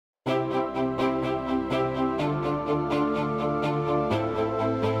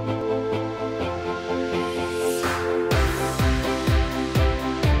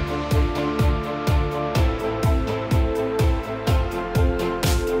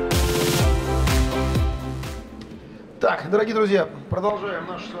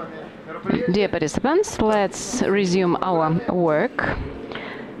Dear participants, let's resume our work,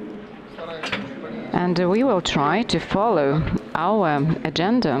 and we will try to follow our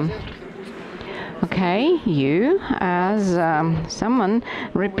agenda. Okay, you, as someone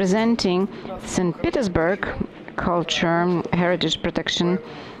representing St. Petersburg culture heritage protection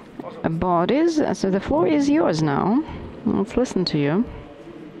bodies, so the floor is yours now. Let's listen to you.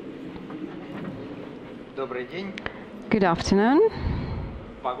 Good afternoon.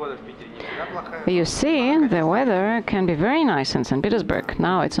 You see, the weather can be very nice in St. Petersburg.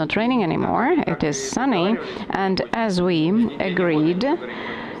 Now it's not raining anymore, it is sunny, and as we agreed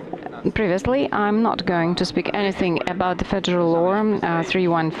previously, I'm not going to speak anything about the federal law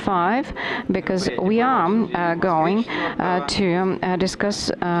 315, because we are going to discuss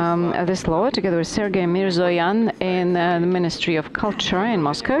this law together with Sergei Mirzoyan in the Ministry of Culture in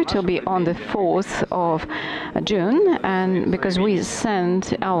Moscow. It will be on the 4th of June, and because we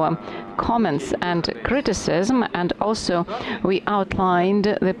sent our comments and criticism, and also we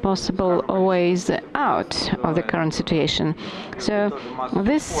outlined the possible ways out of the current situation. So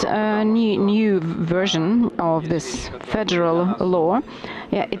this new version of this federal law,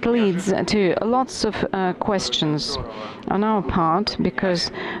 it leads to lots of questions on our part,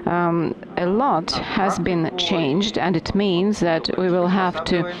 because a lot has been changed, and it means that we will have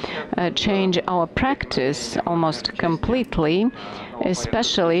to change our practice almost completely,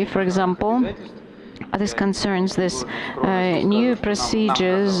 especially, for example, this concerns this new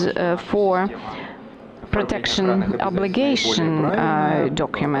procedures for protection obligation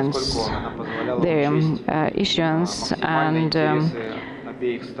documents, their issuance and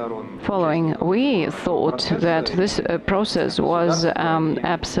following. We thought that this process was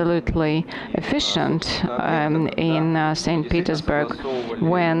absolutely efficient in St. Petersburg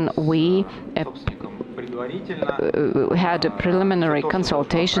when we had preliminary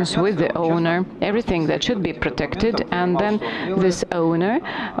consultations with the owner, everything that should be protected, and then this owner,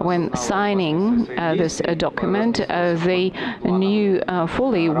 when signing this document, they knew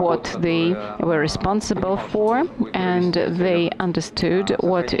fully what they were responsible for, and they understood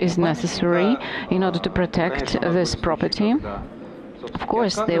what is necessary in order to protect this property. Of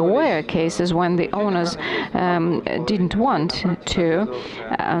course, there were cases when the owners didn't want to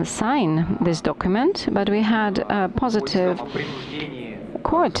sign this document, but we had positive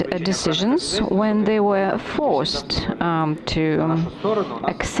court decisions when they were forced to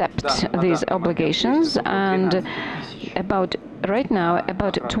accept these obligations, and right now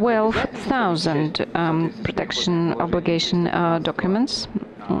about 12,000 protection obligation documents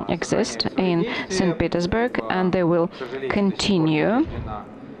exist in St. Petersburg, and they will continue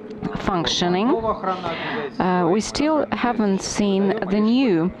functioning. We still haven't seen the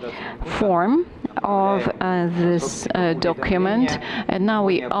new form of this document, and now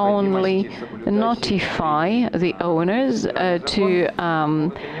we only notify the owners to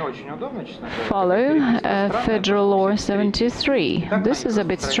follow Federal Law 73. This is a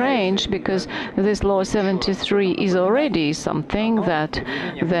bit strange, because this Law 73 is already something that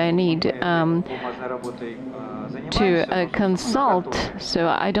they need to consult, so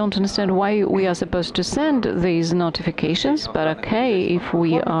I don't understand why we are supposed to send these notifications, but okay, if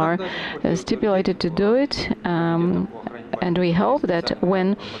we are stipulated to do it, and we hope that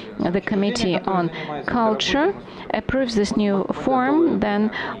when the Committee on Culture approves this new form,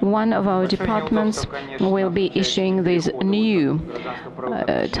 then one of our departments will be issuing these new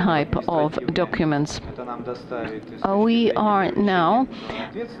type of documents. We are now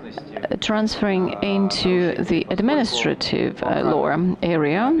transferring into the administrative law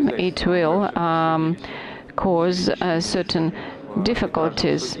area. It will cause certain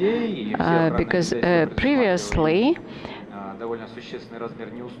difficulties, because previously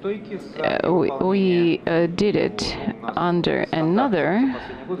we did it under another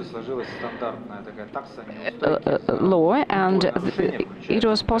law, and it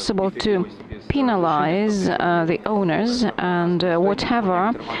was possible to penalize the owners, and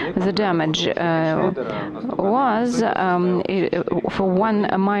whatever the damage was, for one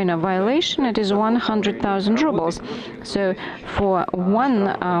minor violation, it is 100,000 rubles. So for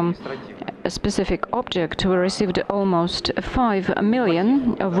one specific object, we received almost 5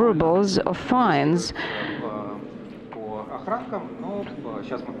 million of rubles of fines.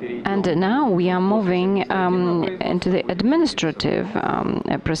 And now we are moving into the administrative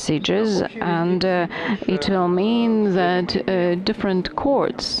procedures, and it will mean that different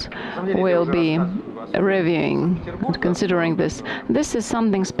courts will be reviewing and considering this. This is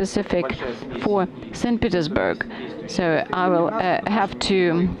something specific for St. Petersburg, so I will have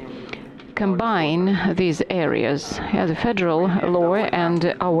to combine these areas, the federal law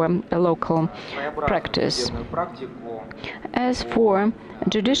and our local practice. As for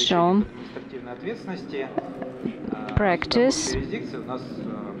judicial practice,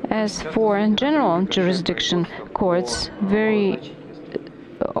 as for general jurisdiction courts, very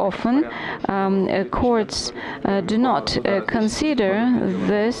often courts do not consider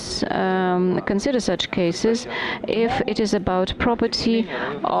such cases if it is about property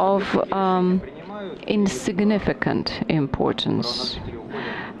of insignificant importance,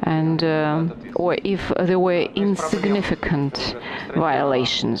 and or if there were insignificant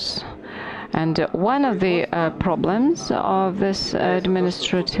violations. And one of the problems of this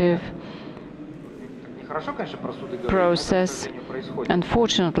administrative process,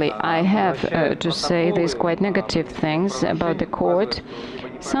 unfortunately, I have to say these quite negative things about the court.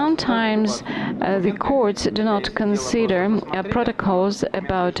 Sometimes the courts do not consider protocols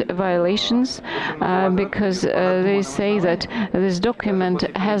about violations because they say that this document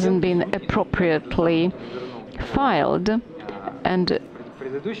hasn't been appropriately filed, and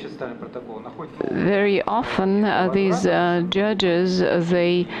very often these judges,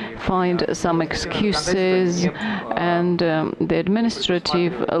 they find some excuses, and the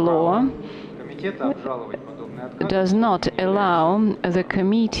administrative law does not allow the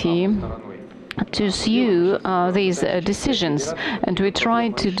committee to sue these decisions, and we try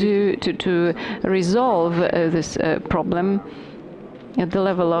to resolve this problem at the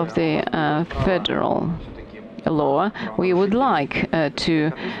level of the federal law. We would like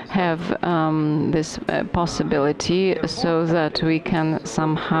to have this possibility so that we can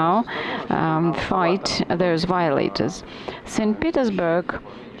somehow fight those violators. St. Petersburg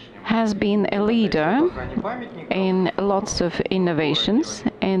has been a leader in lots of innovations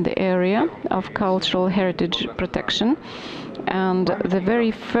in the area of cultural heritage protection, and the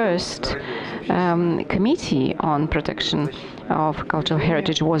very first committee on protection of cultural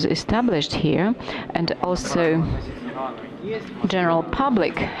heritage was established here, and also general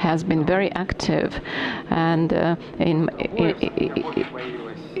public has been very active, and the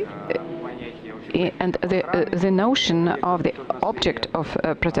notion of the object of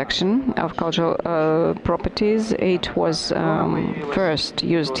protection of cultural properties, it was first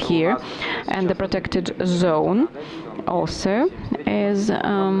used here, and the protected zone also is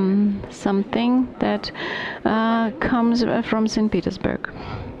something that comes from St. Petersburg.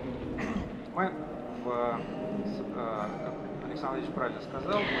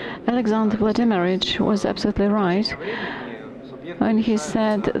 Alexander Vladimirovich was absolutely right when he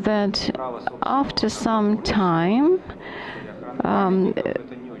said that after some time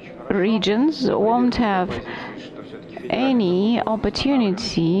regions won't have any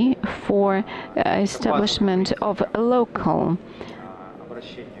opportunity for establishment of local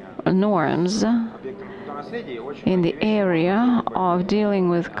norms in the area of dealing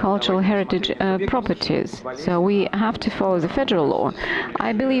with cultural heritage properties. So we have to follow the federal law.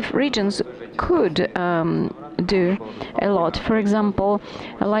 I believe regions could do a lot. For example,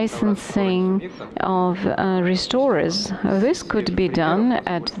 licensing of restorers. This could be done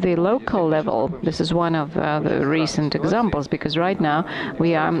at the local level. This is one of the recent examples, because right now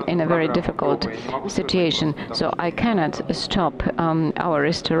we are in a very difficult situation. So I cannot stop our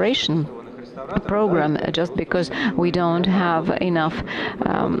restoration program just because we don't have enough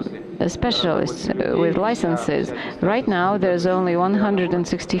specialists with licenses. Right now there's only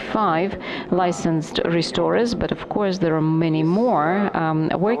 165 licensed restorers, but of course there are many more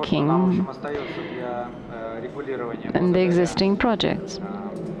working in the existing projects.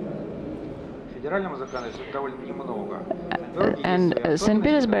 And St.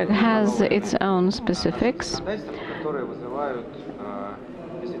 Petersburg has its own specifics,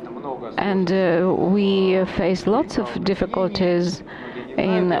 and we face lots of difficulties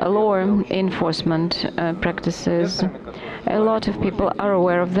in law enforcement practices. A lot of people are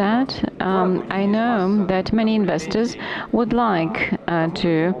aware of that. I know that many investors would like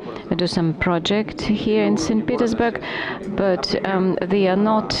to do some project here in St. Petersburg, but they are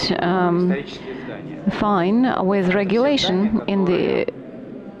not fine with regulation in the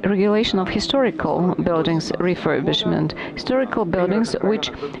regulation of historical buildings refurbishment. Historical buildings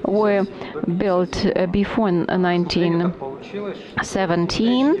which were built before 19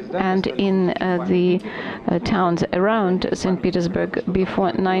 17 and in the towns around St. Petersburg before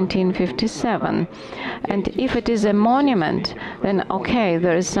 1957. And if it is a monument, then okay,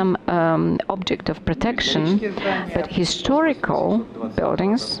 there is some object of protection, but historical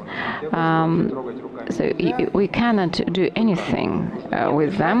buildings, so we cannot do anything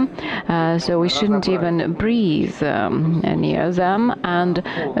with them, so we shouldn't even breathe near them, and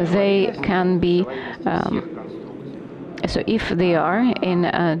they can be so if they are in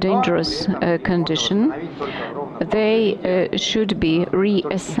a dangerous condition, they should be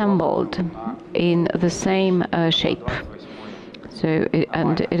reassembled in the same shape. So,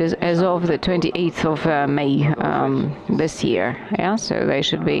 and it is as of the 28th of May this year. Yeah, so they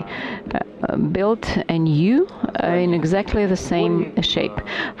should be built anew in exactly the same shape.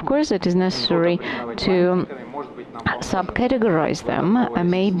 Of course, it is necessary to subcategorize them.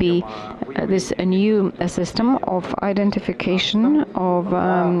 Maybe this new system of identification of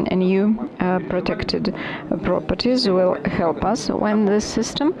new protected properties will help us. When this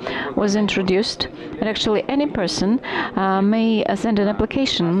system was introduced, and actually any person may send an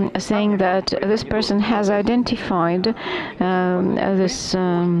application saying that this person has identified this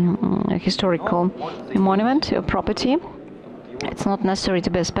historical monument or property. It's not necessary to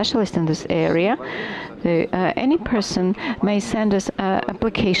be a specialist in this area. Any person may send us an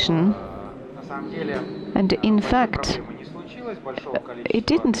application, and in fact, it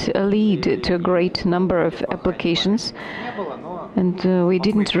didn't lead to a great number of applications, and we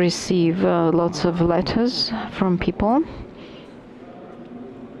didn't receive lots of letters from people.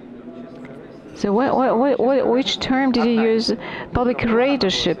 So which term did you use? Public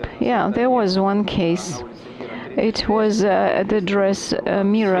raidship. Yeah, there was one case. It was at the address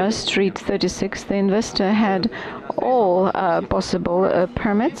Mira, Street 36. The investor had all possible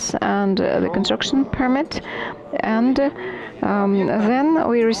permits and the construction permit, and then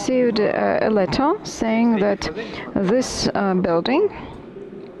we received a letter saying that this building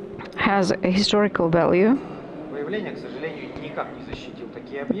has a historical value,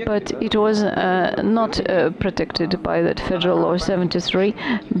 but it was not protected by that Federal Law 73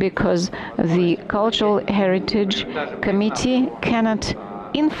 because the Cultural Heritage Committee cannot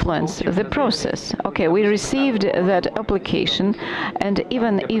influence the process. Okay, we received that application, and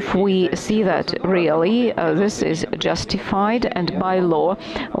even if we see that really this is justified and by law,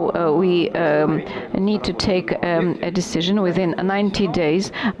 we need to take a decision within 90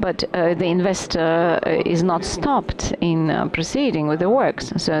 days, but the investor is not stopped in proceeding with the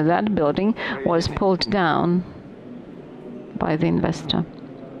works. So that building was pulled down by the investor.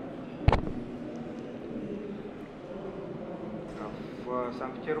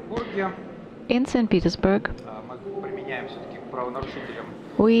 In St. Petersburg,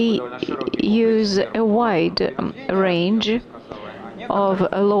 we use a wide range of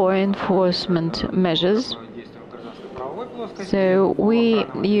law enforcement measures. So we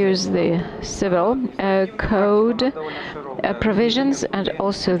use the civil code provisions and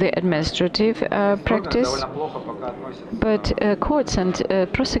also the administrative practice, but courts and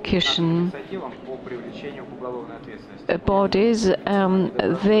prosecution bodies,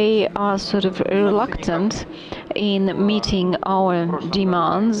 they are sort of reluctant in meeting our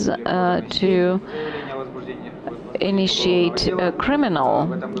demands to initiate criminal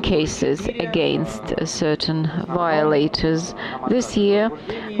cases against certain violators. This year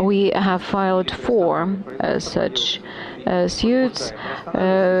we have filed 4 such suits.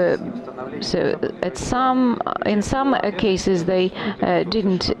 So in some cases they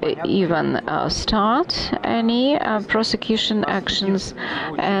didn't even start any prosecution actions,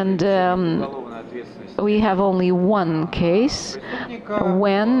 and we have only one case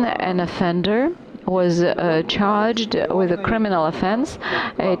when an offender was charged with a criminal offense.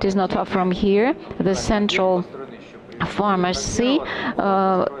 It is not far from here, the Central Pharmacy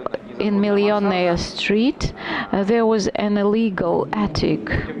in Millionaire Street. There was an illegal attic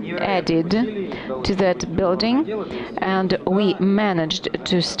added to that building, and we managed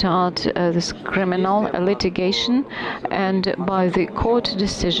to start this criminal litigation, and by the court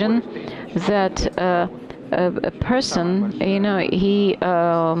decision that a person,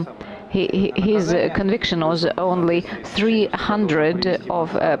 his conviction was only 300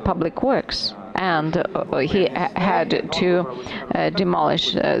 of public works, and he had to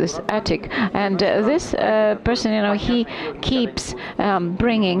demolish this attic. And this person, he keeps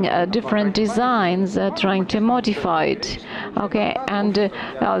bringing different designs, trying to modify it. Okay, and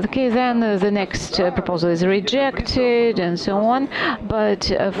okay, then the next proposal is rejected and so on.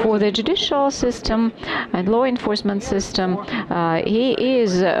 But for the judicial system and law enforcement system, he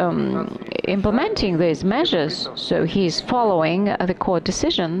is implementing these measures, so he's following the court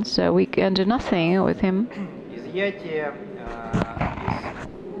decision, so we can do nothing with him.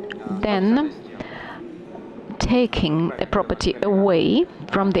 Then taking a property away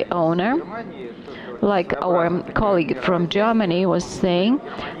from the owner, like our colleague from Germany was saying,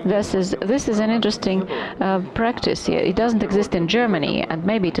 this is an interesting practice here. It doesn't exist in Germany, and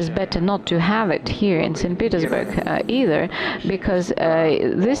maybe it is better not to have it here in St. Petersburg either, because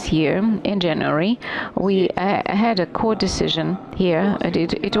this year, in January, we had a court decision here.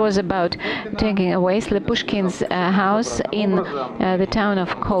 It was about taking away Slepushkin's house in the town of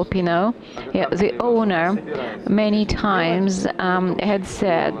Kolpino. Yeah, the owner many times had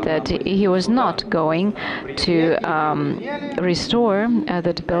said that he was not going to restore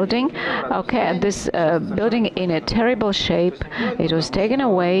that building. Okay, this building in a terrible shape, it was taken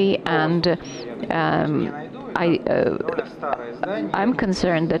away, and I'm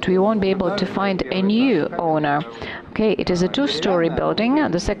concerned that we won't be able to find a new owner. Okay, it is a two-story building.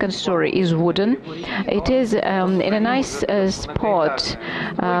 The second story is wooden. It is in a nice spot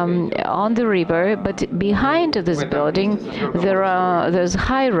on the river, but behind this building there's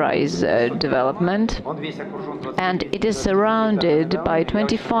high-rise development, and it is surrounded by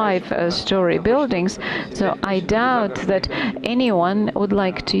 25-story buildings. So I doubt that anyone would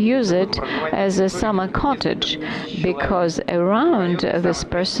like to use it as a summer cottage, because around this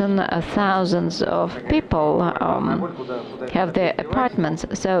person thousands of people have their apartments.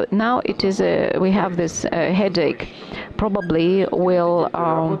 So now it is we have this headache. Probably we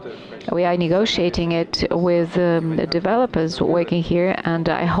are negotiating it with the developers working here, and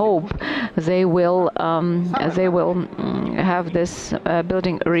I hope they will have this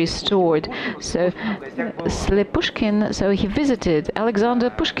building restored. So Slepushkin, so he visited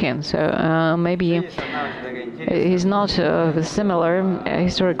Alexander Pushkin, so maybe he's not of a similar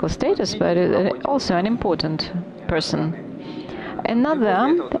historical status, but also an important person.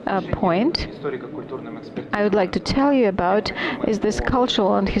 Another point I would like to tell you about is this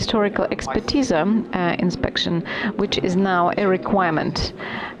cultural and historical expertise inspection, which is now a requirement.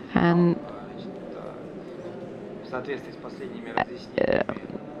 And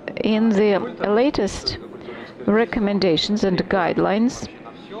in the latest recommendations and guidelines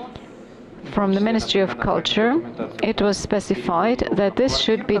from the Ministry of Culture, it was specified that this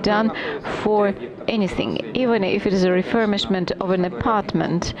should be done for anything, even if it is a refurbishment of an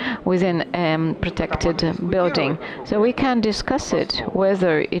apartment within a protected building. So we can discuss it,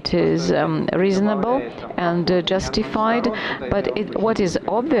 whether it is reasonable and justified, but what is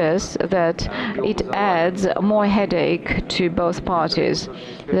obvious that it adds more headache to both parties.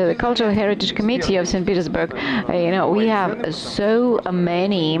 The Cultural Heritage Committee of St. Petersburg, we have so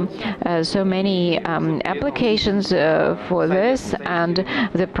many applications for this, and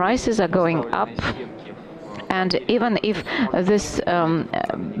the prices are going up. And even if this in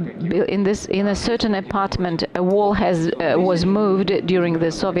a certain apartment a wall was moved during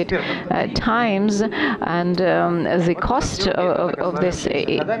the Soviet times, and the cost of this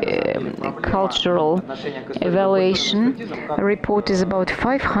cultural evaluation report is about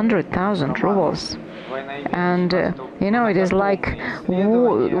 500,000 rubles. And it is like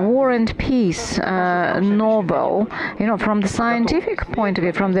War and Peace novel. From the scientific point of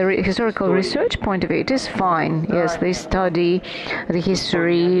view, from the historical research point of view, it is fine. Yes, they study the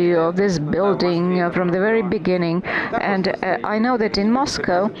history of this building from the very beginning. And I know that in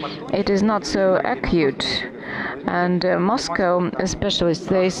Moscow it is not so acute. And Moscow specialists,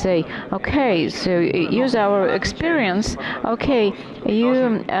 they say, okay, so use our experience. Okay,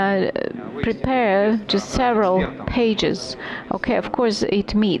 you prepare just several pages. Okay, of course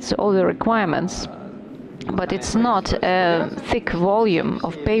it meets all the requirements, but it's not a thick volume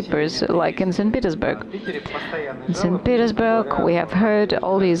of papers like in St. Petersburg. In St. Petersburg, we have heard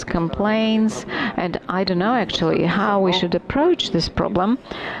all these complaints, and I don't know actually how we should approach this problem.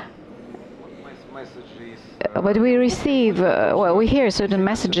 But we receive, we hear certain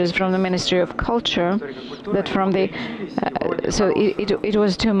messages from the Ministry of Culture that from the, so it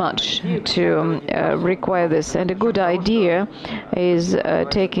was too much to require this. And a good idea is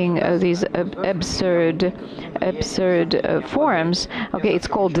taking these absurd forms. Okay, it's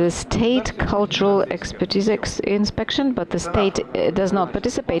called the State Cultural Expertise Inspection, but the state does not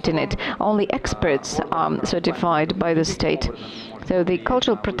participate in it. Only experts are certified by the state. So the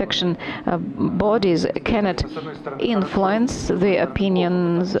cultural protection bodies cannot influence the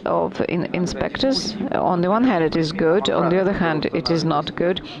opinions of inspectors. On the one hand, it is good. On the other hand, it is not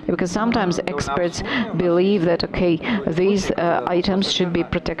good, because sometimes experts believe that, okay, these items should be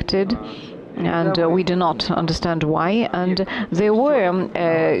protected, and we do not understand why. And there were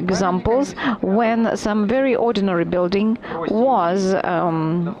examples when some very ordinary building was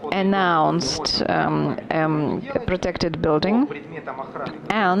announced a protected building,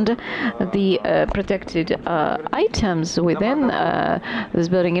 and the protected items within this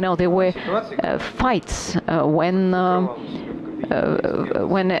building, there were fights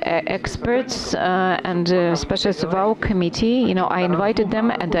when experts and specialists of our committee, I invited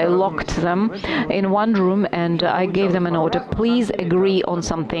them and I locked them in one room and I gave them an order: please agree on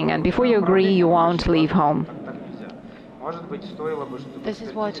something, and before you agree, you won't leave home. This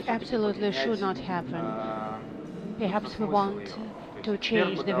is what absolutely should not happen. Perhaps we want to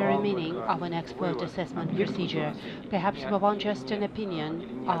change the very meaning of an expert assessment procedure. Perhaps we want just an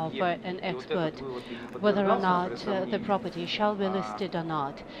opinion of an expert, whether or not the property shall be listed or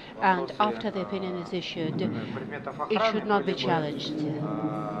not. And after the opinion is issued, it should not be challenged.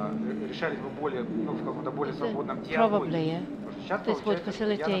 Probably this would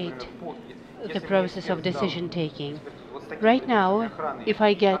facilitate the process of decision-taking. Right now, if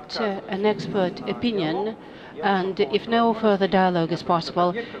I get an expert opinion, and if no further dialogue is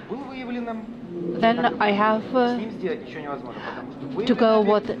possible, then I have to go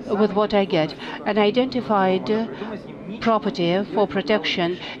with what I get. An identified property for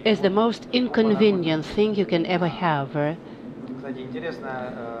protection is the most inconvenient thing you can ever have.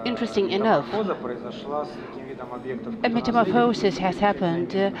 Interesting enough, a metamorphosis has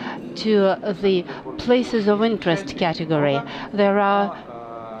happened to the places of interest category. There are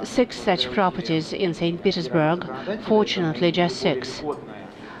 6 such properties in St. Petersburg, fortunately just 6.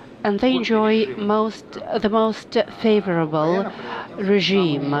 And they enjoy the most favorable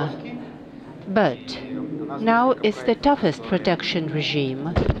regime. But now it's the toughest protection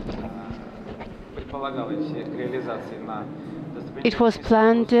regime. It was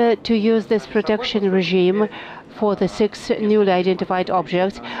planned to use this protection regime for the 6 newly identified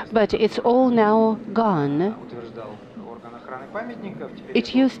objects, but it's all now gone.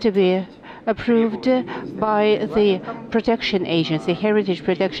 It used to be approved by the protection agency, Heritage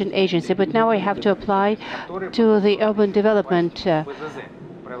Protection Agency, but now I have to apply to the urban development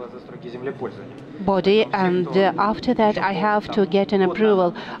body, and after that I have to get an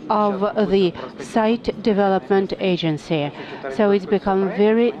approval of the site development agency. So it's become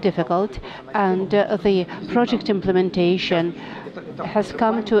very difficult, and the project implementation has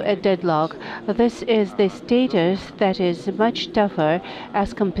come to a deadlock. This is the status that is much tougher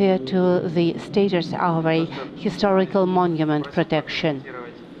as compared to the status of a historical monument protection.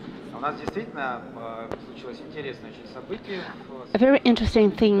 A very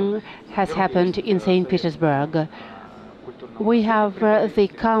interesting thing has happened in St. Petersburg. We have the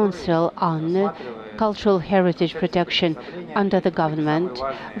Council on Cultural Heritage Protection under the government.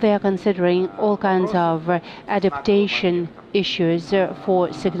 They are considering all kinds of adaptation issues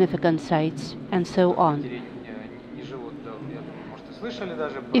for significant sites and so on.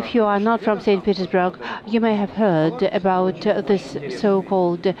 If you are not from St. Petersburg, you may have heard about this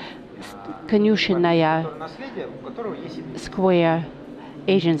so-called Konyushinaya Square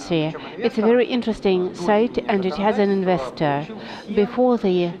agency. It's a very interesting site, and it has an investor. Before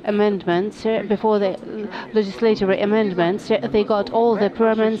the amendments, before the legislative amendments, they got all the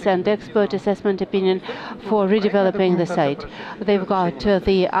permits and expert assessment opinion for redeveloping the site. They've got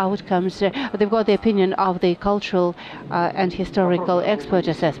the outcomes, they've got the opinion of the cultural and historical expert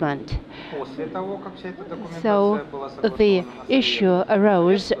assessment. So the issue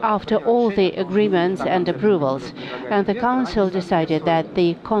arose after all the agreements and approvals, and the Council decided that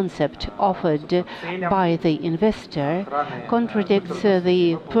the concept offered by the investor contradicts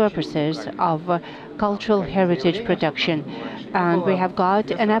the purposes of cultural heritage protection. And we have got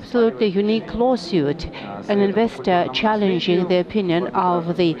an absolutely unique lawsuit, an investor challenging the opinion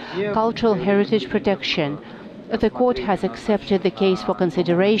of the cultural heritage protection. The court has accepted the case for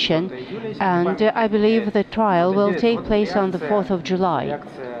consideration, and I believe the trial will take place on the 4th of July.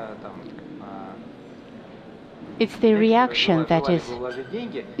 It's the reaction that is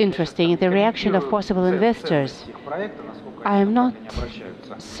interesting, the reaction of possible investors. I am not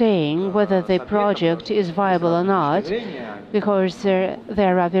saying whether the project is viable or not, because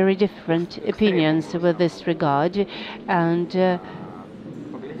there are very different opinions with this regard, and the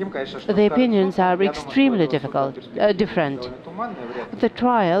opinions are extremely different. The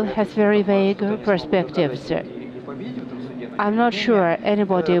trial has very vague perspectives. I'm not sure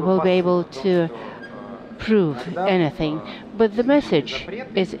anybody will be able to prove anything, but the message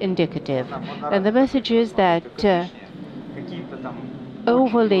is indicative. And the message is that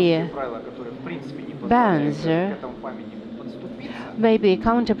overly bans may be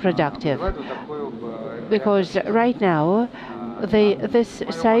counterproductive, because right now this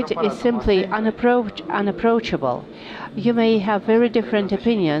site is simply unapproachable. You may have very different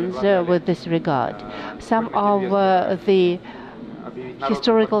opinions with this regard. Some of the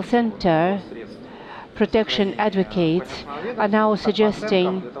historical center protection advocates are now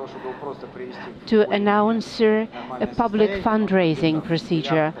suggesting to announce a public fundraising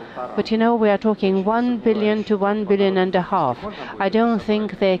procedure. But you know, we are talking 1 billion to 1 billion and a half. I don't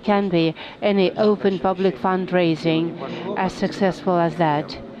think there can be any open public fundraising as successful as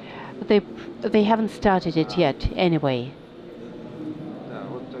that. They haven't started it yet anyway.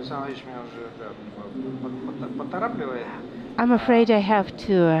 I'm afraid I have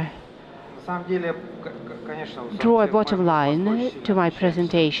to draw a bottom line to my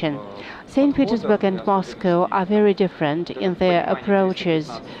presentation. St. Petersburg and Moscow are very different in their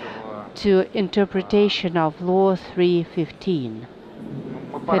approaches to interpretation of Law 315,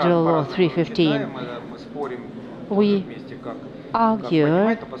 Federal Law 315. We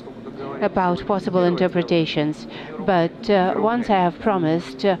argue about possible interpretations, but once I have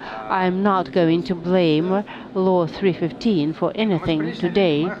promised, I'm not going to blame Law 315 for anything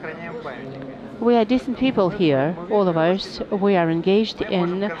today. We are decent people here, all of us. We are engaged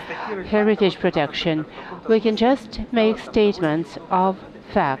in heritage protection. We can just make statements of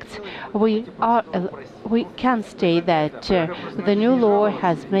facts. We can state that the new law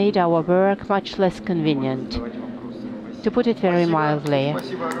has made our work much less convenient, to put it very mildly.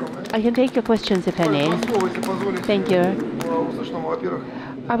 I can take your questions, if any. Thank you.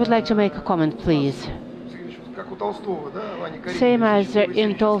 I would like to make a comment, please. Same as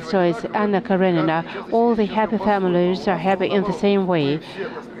in Tolstoy's Anna Karenina, all the happy families are happy in the same way.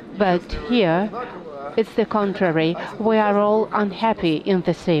 But here, it's the contrary. We are all unhappy in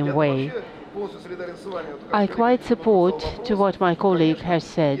the same way. I quite support to what my colleague has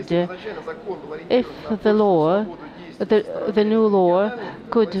said. If the law, the new law,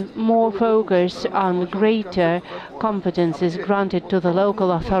 could more focus on greater competences granted to the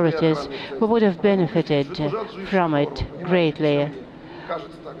local authorities, we would have benefited from it greatly.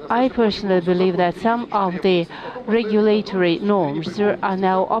 I personally believe that some of the regulatory norms are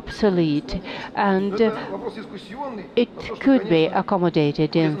now obsolete, and it could be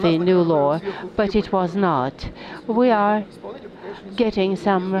accommodated in the new law, but it was not. We are getting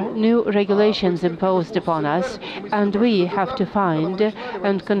some new regulations imposed upon us, and we have to find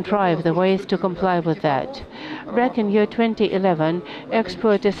and contrive the ways to comply with that. Back in year 2011,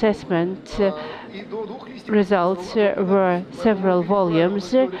 expert assessment results were several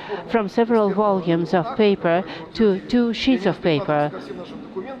volumes, from several volumes of paper to 2 sheets of paper.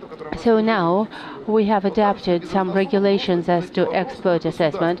 So now we have adapted some regulations as to expert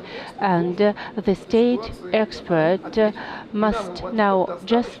assessment, and the state expert must now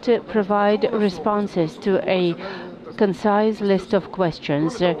just provide responses to a concise list of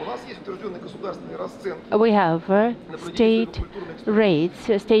questions. We have state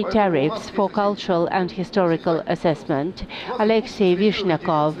rates, state tariffs for cultural and historical assessment. Alexei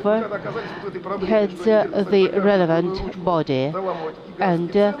Vishnakov heads the relevant body,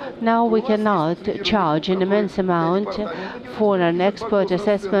 and now we cannot charge an immense amount for an expert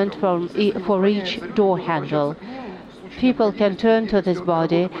assessment for each door handle. People can turn to this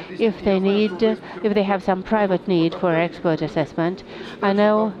body if they have some private need for expert assessment. I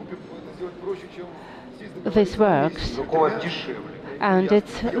know this works, and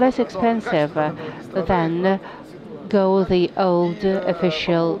it's less expensive than go the old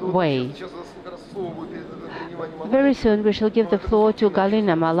official way. Very soon we shall give the floor to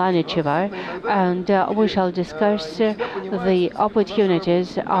Galina Malanicheva, and we shall discuss the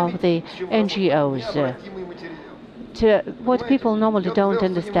opportunities of the NGOs. What people normally don't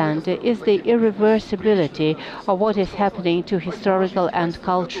understand is the irreversibility of what is happening to historical and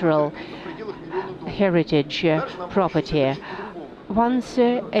cultural heritage property. Once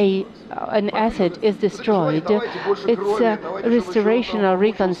an asset is destroyed, its restoration or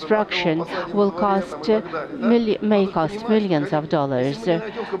reconstruction will may cost millions of dollars.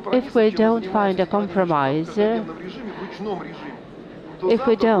 If we don't find a compromise, if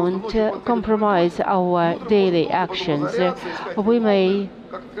we don't compromise our daily actions, we may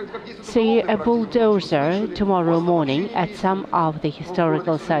see a bulldozer tomorrow morning at some of the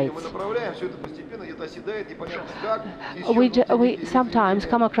historical sites. We sometimes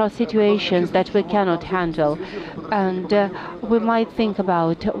come across situations that we cannot handle, and we might think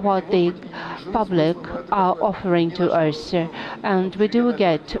about what the public are offering to us, and we do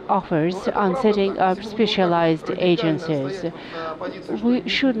get offers on setting up specialized agencies. We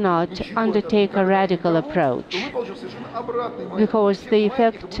should not undertake a radical approach, because the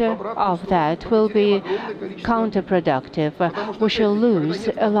effect of that will be counterproductive. We shall lose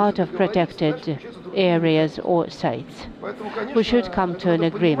a lot of protected areas or sites. We should come to an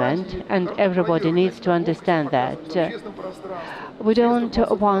agreement, and everybody needs to understand that. We don't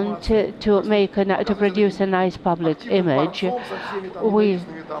want to produce a nice public image. We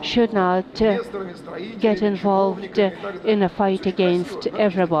should not get involved in a fight against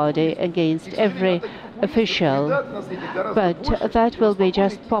everybody, against every official, but that will be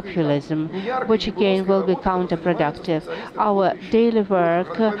just populism, which again will be counterproductive. Our daily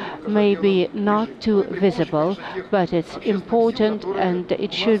work may be not too visible, but it's important and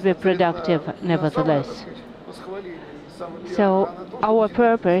it should be productive nevertheless. So our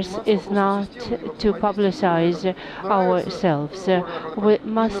purpose is not to publicize ourselves. We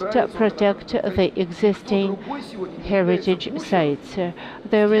must protect the existing heritage sites.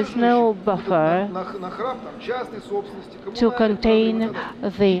 There is no buffer to contain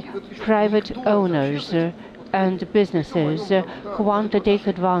the private owners and businesses who want to take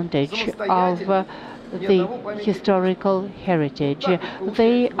advantage of the historical heritage.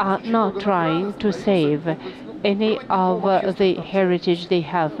 They are not trying to save any of the heritage they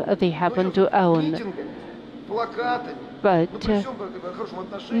happen to own. But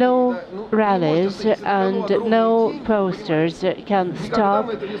no rallies and no posters can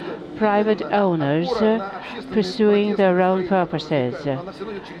stop private owners pursuing their own purposes.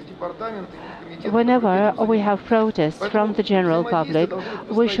 Whenever we have protests from the general public,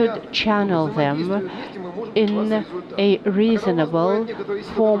 we should channel them in a reasonable,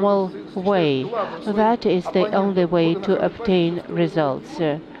 formal way. That is the only way to obtain results.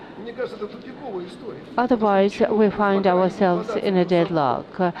 Otherwise, we find ourselves in a deadlock.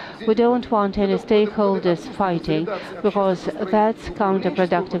 We don't want any stakeholders fighting, because that's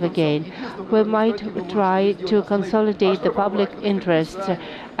counterproductive again. We might try to consolidate the public interests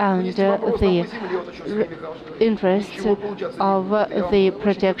and the interests of the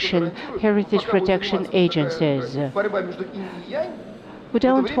heritage protection agencies. We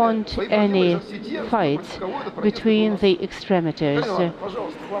don't want any fights between the extremities.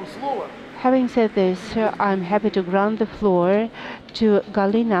 Having said this, I'm happy to grant the floor to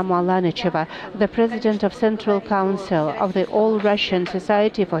Galina Malanicheva, the President of Central Council of the All-Russian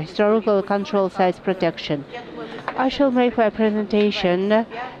Society for Historical and Cultural Sites Protection. I shall make my presentation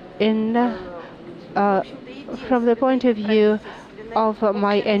from the point of view of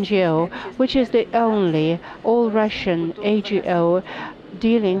my NGO, which is the only all-Russian NGO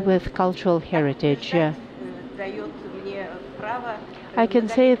dealing with cultural heritage. I can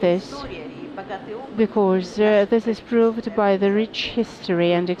say this because this is proved by the rich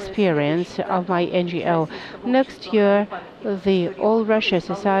history and experience of my NGO. Next year, the All-Russia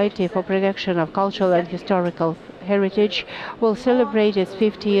Society for Protection of Cultural and Historical Heritage will celebrate its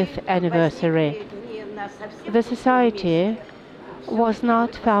 50th anniversary. The society was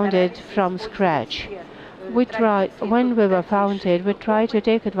not founded from scratch. When we were founded, we tried to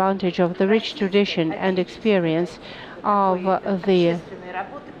take advantage of the rich tradition and experience of the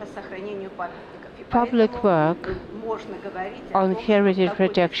public work on heritage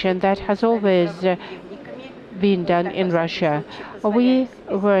protection that has always been done in Russia. We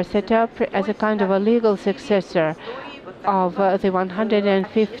were set up as a kind of a legal successor of the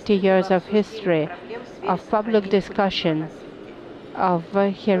 150 years of history of public discussion of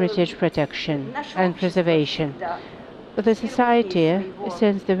heritage protection and preservation. The society,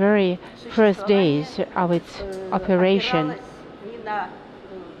 since the very first days of its operation,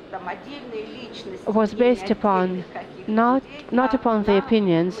 was based upon not upon the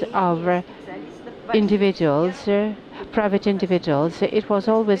opinions of individuals, private individuals. It was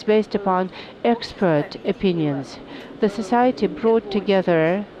always based upon expert opinions. The society brought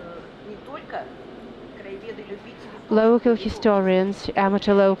together local historians,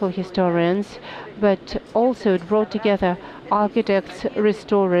 amateur local historians, but also it brought together architects,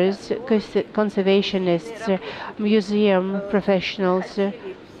 restorers, conservationists, museum professionals.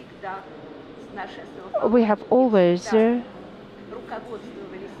 We have always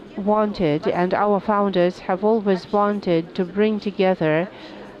wanted, and our founders have always wanted, to bring together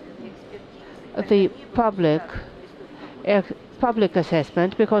the public public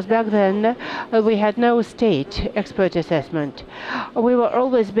assessment, because back then we had no state expert assessment. We were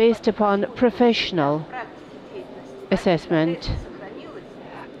always based upon professional assessment.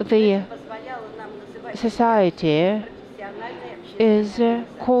 The society is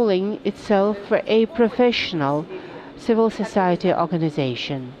calling itself a professional civil society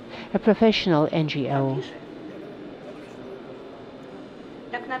organization, a professional NGO.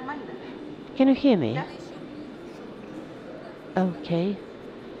 Can you hear me? Okay.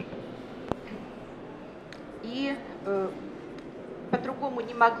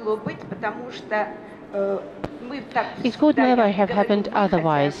 It could never have happened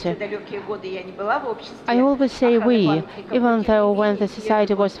otherwise. I always say we, even though when the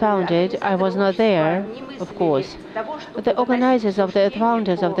society was founded, I was not there, of course. The organizers of the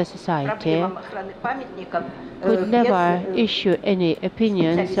founders of the society could never issue any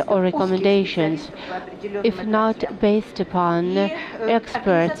opinions or recommendations if not based upon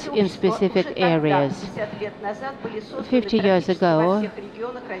experts in specific areas. 50 years ago,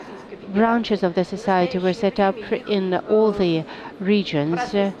 branches of the society were set up in all the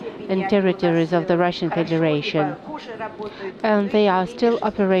regions and territories of the Russian Federation, and they are still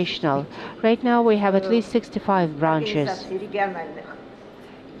operational. Right now we have at least 65 branches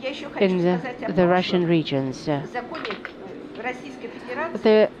in the Russian regions.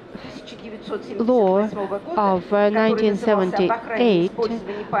 The law of 1978,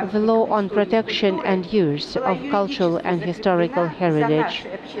 the law on protection and use of cultural and historical heritage,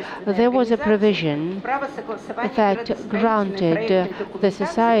 there was a provision that granted the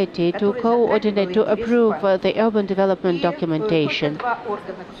society to coordinate, to approve the urban development documentation.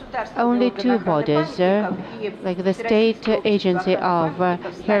 Only two bodies, like the State Agency of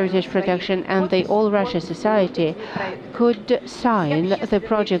Heritage Protection and the All Russia Society, could sign the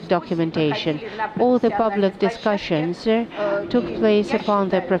project documentation. All the public discussions took place upon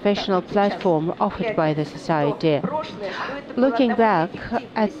the professional platform offered by the society. Looking back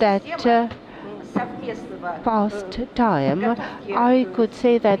at that past time, I could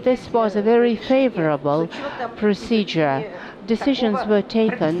say that this was a very favorable procedure. Decisions were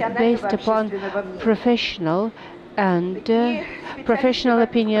taken based upon professional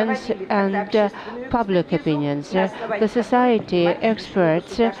opinions and public opinions. The society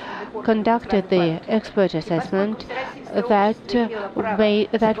experts conducted the expert assessment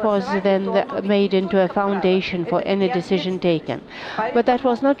that was then made into a foundation for any decision taken. But that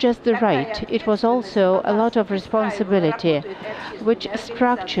was not just the right, it was also a lot of responsibility, which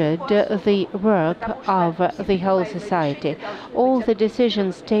structured the work of the whole society. All the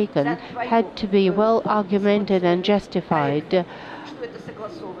decisions taken had to be well argumented and justified.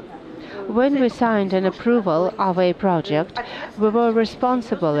 When we signed an approval of a project, we were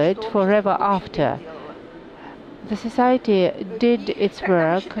responsible for it forever after. The society did its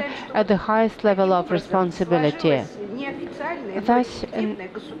work at the highest level of responsibility. Thus, an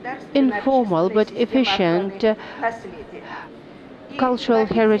informal but efficient cultural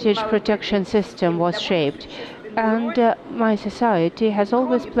heritage protection system was shaped. And my society has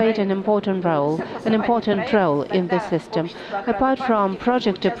always played an important role in this system. Apart from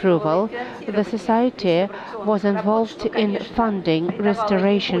project approval, the society was involved in funding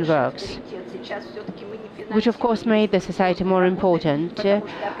restoration works, which of course made the society more important.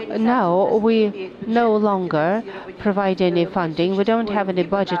 Now we no longer provide any funding. We don't have any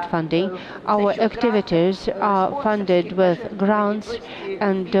budget funding. Our activities are funded with grants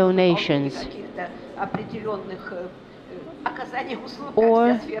and donations,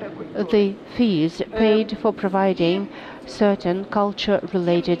 or the fees paid for providing certain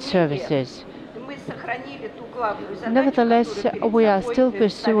culture-related services. Nevertheless, we are still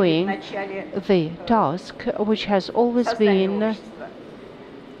pursuing the task which has always been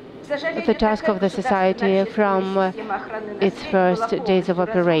the task of the society from its first days of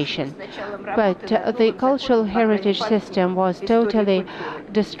operation. But the cultural heritage system was totally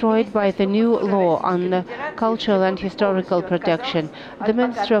destroyed by the new law on cultural and historical protection. The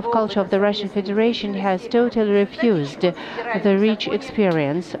Ministry of Culture of the Russian Federation has totally refused the rich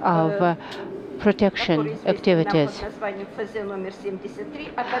experience of protection activities.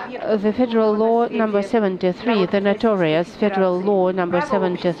 The federal law number 73, the notorious federal law number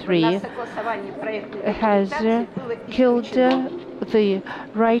 73, has killed the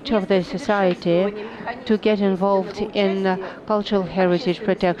right of the society to get involved in cultural heritage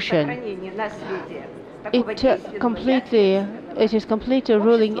protection. It is completely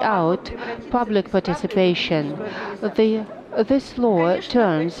ruling out public participation. The This law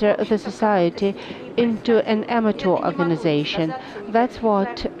turns the society into an amateur organization. That's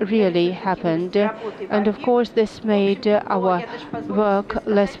what really happened. And of course, this made our work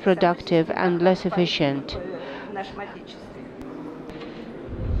less productive and less efficient.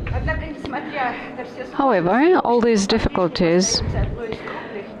 However, all these difficulties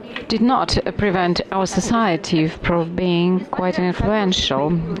did not prevent our society from being quite an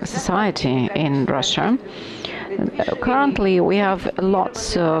influential society in Russia. Currently, we have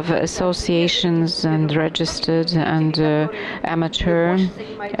lots of associations and registered and amateur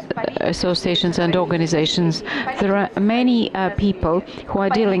associations and organizations. There are many people who are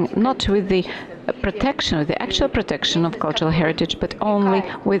dealing not with the protection, the actual protection of cultural heritage, but only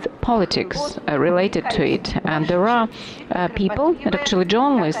with politics related to it. And there are people, and actually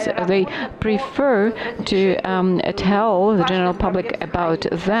journalists, they prefer to tell the general public about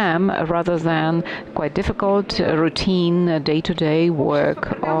them rather than quite difficult, routine, day-to-day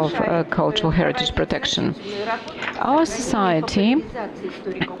work of cultural heritage protection. Our society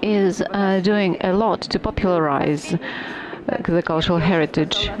is doing a lot to popularize the cultural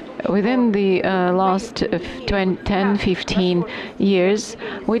heritage. Within the last 10-15 years,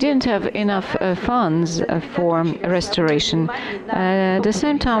 we didn't have enough funds for restoration. At the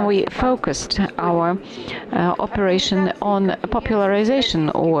same time, we focused our operation on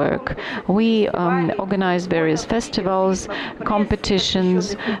popularization work. We organize various festivals,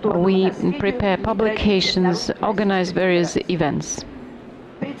 competitions, we prepare publications, organize various events.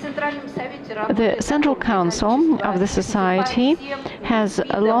 The Central Council of the Society has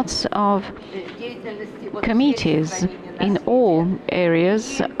lots of committees in all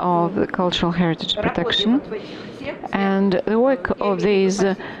areas of the cultural heritage protection, and the work of these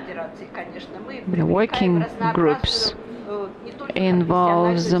working groups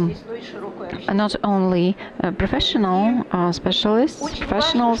involves not only professionals and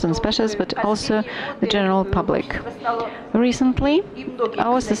specialists, but also the general public. Recently,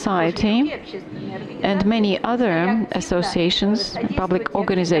 our society and many other associations, public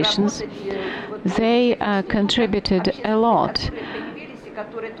organizations, they contributed a lot.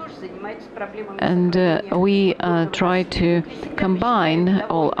 And we try to combine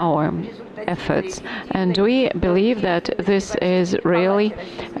all our efforts, and we believe that this is really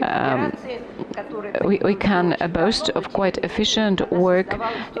we can boast of quite efficient work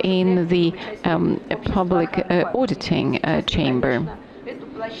in the public auditing chamber.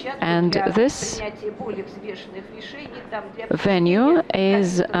 And this venue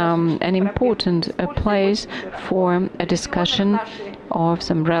is an important place for a discussion of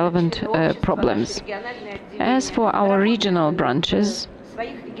some relevant problems. As for our regional branches,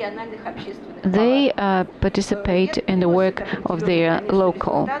 they participate in the work of their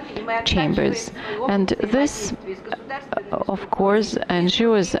local chambers, and this of course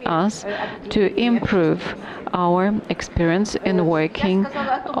ensures us to improve our experience in working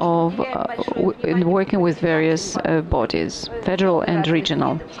with various bodies, federal and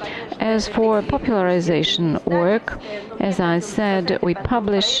regional. As for popularization work, as I said, we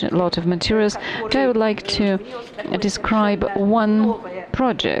publish a lot of materials, but I would like to describe one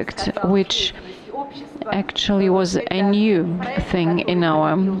project which actually was a new thing in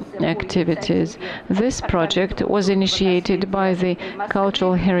our activities. This project was initiated by the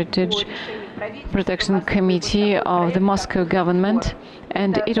Cultural Heritage Protection Committee of the Moscow government,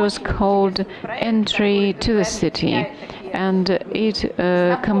 and it was called Entry to the City, and it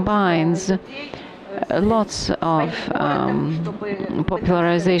combines lots of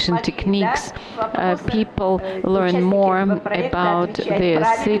popularization techniques. People learn more about their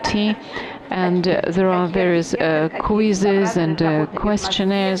city, and there are various quizzes and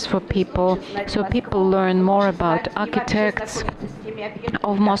questionnaires for people, so people learn more about architects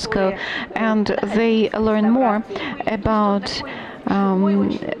of Moscow, and they learn more about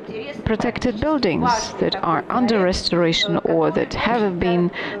protected buildings that are under restoration or that have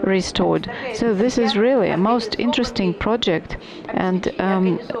been restored. So this is really a most interesting project, and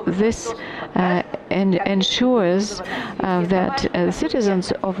this ensures that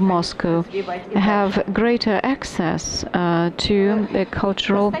citizens of Moscow have greater access to the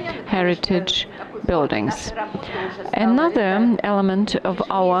cultural heritage buildings. Another element of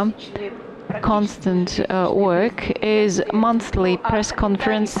our constant work is monthly press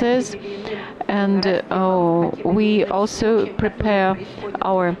conferences, and we also prepare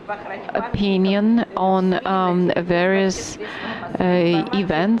our opinion on various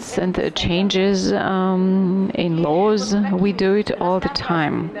events and changes in laws. We do it all the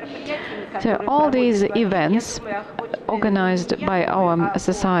time. So all these events organized by our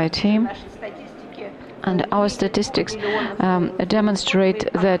society And our statistics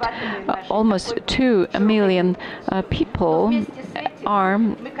demonstrate that almost 2 million people are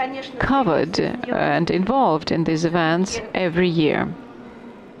covered and involved in these events every year.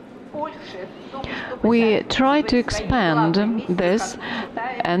 We try to expand this,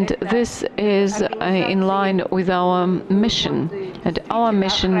 and this is in line with our mission. And our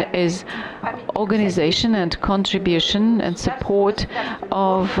mission is organization and contribution and support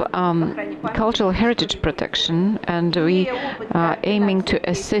of cultural heritage protection, and we are aiming to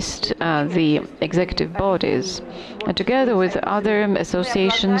assist the executive bodies. Together with other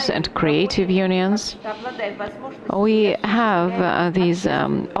associations and creative unions, we have these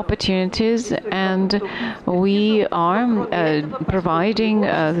opportunities, and we are providing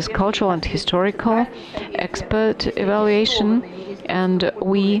this cultural and historical expert evaluation, and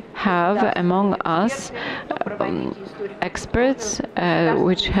we have among us experts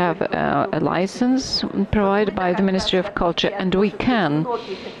which have a license provided by the Ministry of Culture, and we can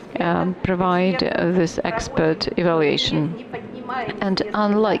provide this expert evaluation. And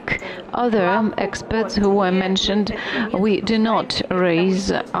unlike other experts who were mentioned, we do not raise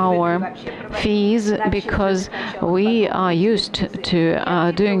our fees because we are used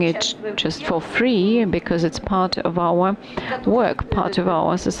to doing it just for free, because it's part of our work, part of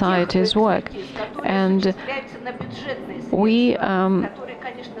our society's work. And we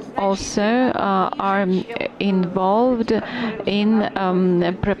also are involved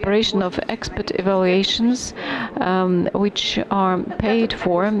in preparation of expert evaluations which are paid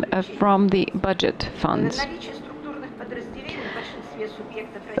for from the budget funds.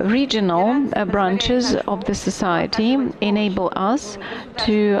 Regional branches of the society enable us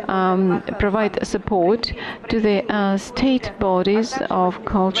to provide support to the state bodies of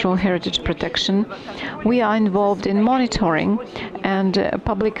cultural heritage protection. We are involved in monitoring and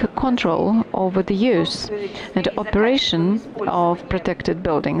public control over the use and operation of protected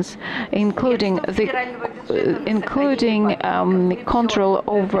buildings, including control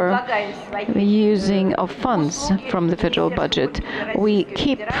over the using of funds from the federal budget. We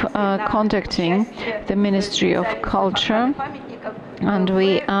keep contacting the Ministry of Culture, and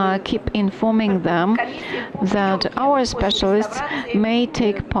we keep informing them that our specialists may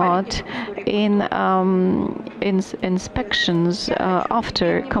take part in inspections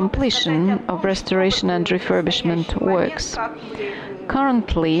after completion of restoration and refurbishment works.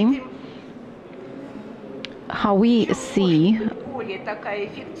 Currently, how we see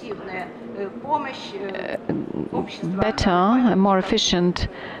better, more efficient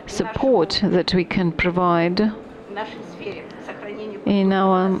support that we can provide in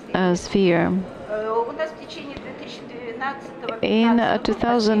our sphere. In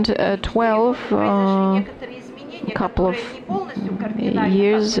 2012, couple of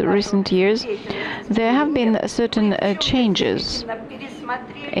recent years, there have been certain changes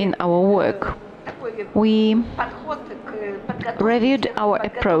in our work. We reviewed our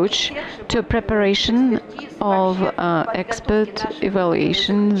approach to preparation of expert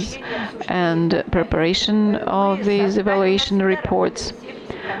evaluations and preparation of these evaluation reports.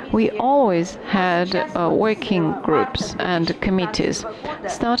 We always had working groups and committees.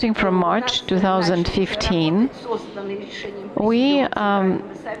 Starting from March 2015, we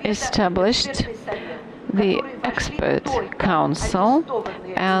established the expert council,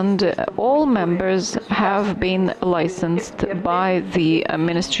 and all members have been licensed by the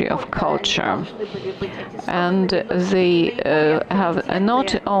Ministry of Culture, and they have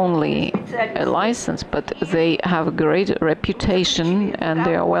not only a license, but they have a great reputation and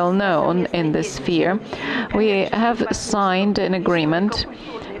they are well known in this sphere. We have signed an agreement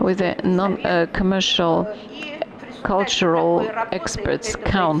with a non-commercial cultural experts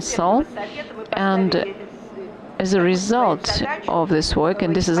council, and as a result of this work,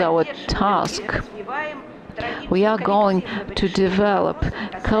 and this is our task, we are going to develop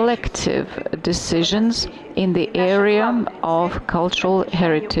collective decisions in the area of cultural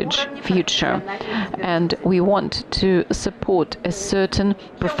heritage future, and we want to support a certain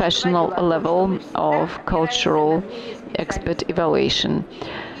professional level of cultural expert evaluation.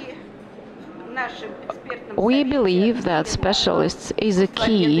 We believe that specialists is a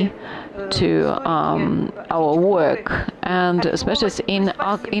key to our work, and specialists in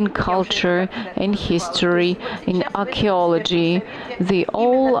culture, in history, in archaeology, they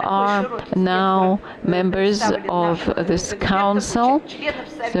all are now members of this council.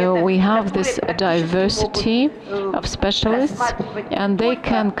 So we have this diversity of specialists, and they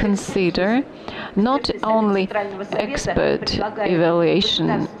can consider not only expert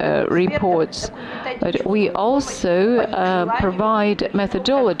evaluation reports, but we also provide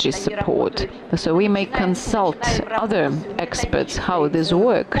methodology support report. So we may consult other experts how this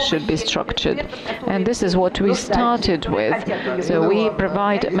work should be structured. And this is what we started with. So we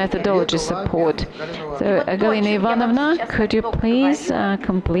provide methodology support. So Galina Ivanovna, could you please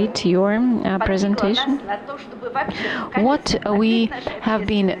complete your presentation? What we have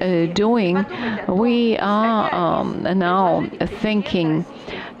been doing, we are now thinking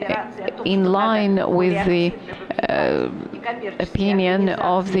in line with the opinion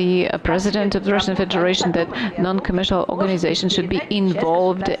of the President of the Russian Federation that non-commercial organizations should be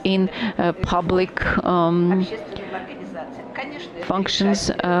involved in public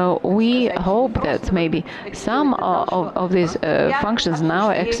functions. We hope that maybe some of these functions now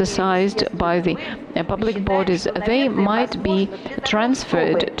exercised by the public bodies, they might be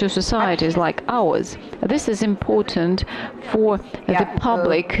transferred to societies like ours. This is important for the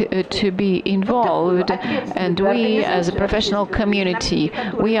public to be involved, and we as a professional community,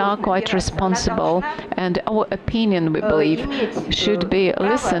 we are quite responsible, and our opinion, we believe, should be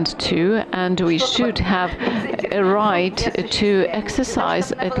listened to, and we should have a right to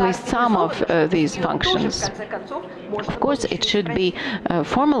exercise at least some of these functions. Of course, it should be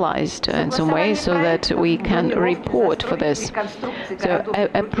formalized in some way so that we can report for this. So,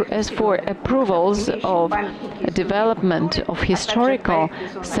 as for approvals of development of historical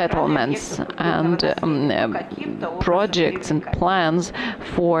settlements and projects and plans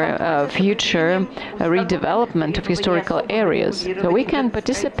for future redevelopment of historical areas, so we can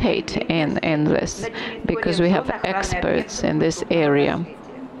participate in this because we have experts in this area.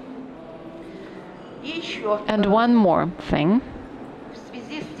 And one more thing,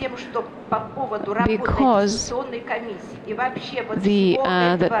 because the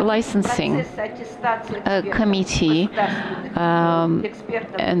licensing committee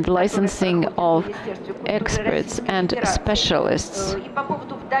and licensing of experts and specialists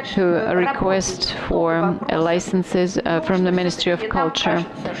who request for licenses from the Ministry of Culture,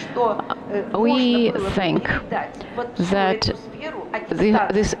 we think that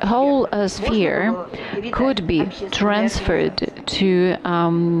this whole sphere could be transferred to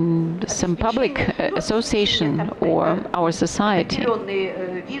some public association or our society.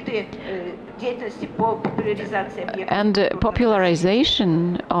 And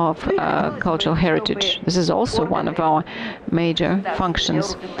popularization of cultural heritage. This is also one of our major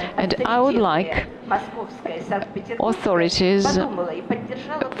functions. And I would like authorities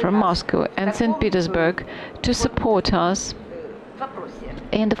from Moscow and St. Petersburg to support us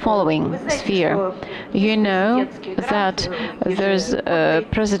in the following sphere. You know that there's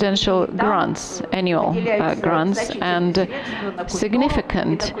presidential grants, annual grants, and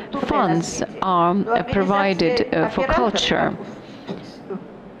significant funds are provided for culture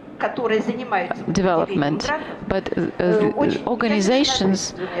development, but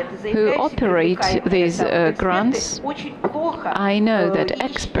organizations who operate these grants, I know that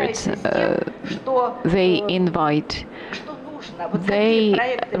experts they invite, they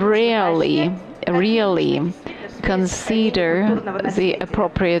rarely consider the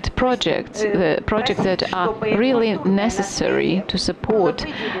appropriate projects, the projects that are really necessary to support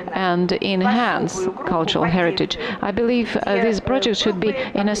and enhance cultural heritage. I believe these projects should be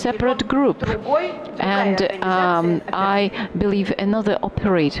in a separate group, and I believe another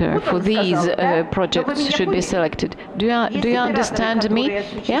operator for these projects should be selected. Do you understand me?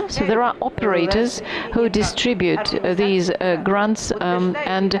 Yeah, so there are operators who distribute these grants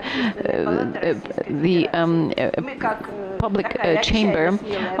and the public chamber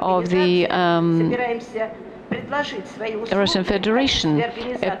of the Russian Federation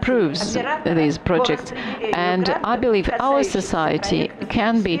approves these projects, and I believe our society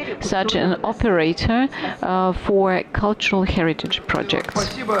can be such an operator for cultural heritage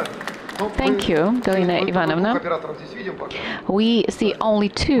projects. Thank you, Galina Ivanovna. We see only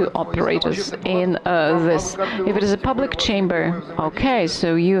two operators in this. If it is a public chamber, okay,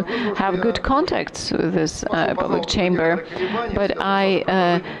 so you have good contacts with this public chamber, but I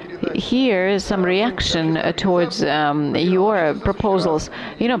hear some reaction towards your proposals.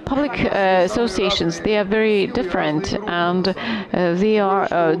 You know, public associations, they are very different, and they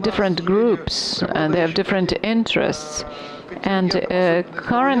are different groups, and they have different interests. And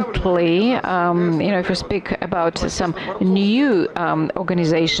currently, if we speak about some new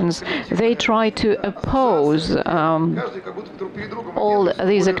organizations, they try to oppose all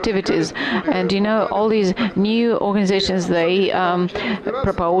these activities. And all these new organizations, they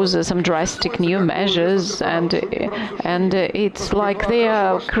propose some drastic new measures, and it's like they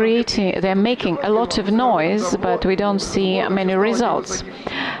are making a lot of noise, but we don't see many results.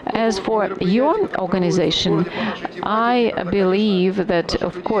 As for your organization, I believe that,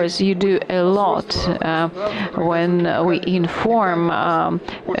 of course, you do a lot when we inform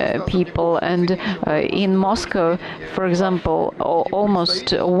people. And in Moscow, for example,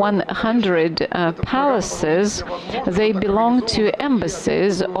 almost 100 palaces, they belong to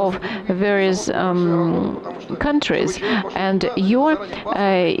embassies of various countries. And your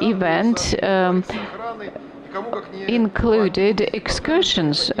event included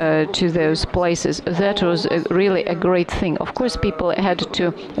excursions to those places. That was really a great thing. Of course, people had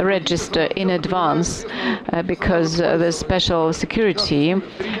to register in advance because the special security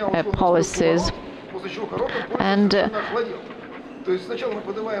policies. And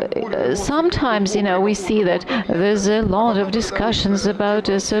sometimes, we see that there's a lot of discussions about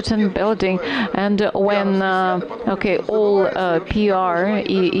a certain building, and when all PR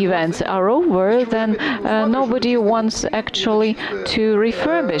events are over, then nobody wants actually to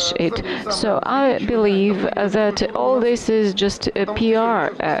refurbish it. So I believe that all this is just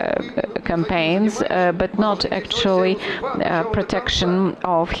PR campaigns, but not actually protection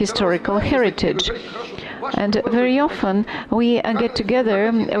of historical heritage. And very often we get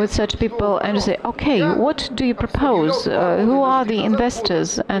together with such people and say, okay, what do you propose? Who are the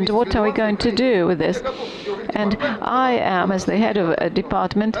investors and what are we going to do with this? And I am, as the head of a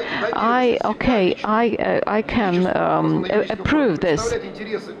department, I can approve this.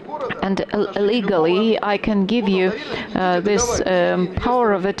 And legally, I can give you this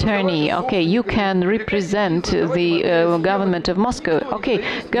power of attorney. Okay, you can represent the government of Moscow. Okay,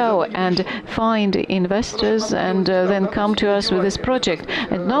 go and find investors and then come to us with this project.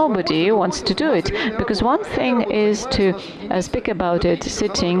 And nobody wants to do it, because one thing is to speak about it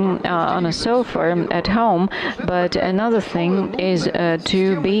sitting on a sofa at home, but another thing is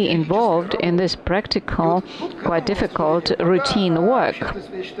to be involved in this practical, quite difficult, routine work.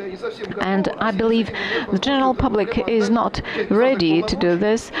 And I believe the general public is not ready to do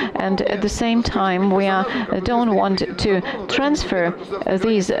this, and at the same time we don't want to transfer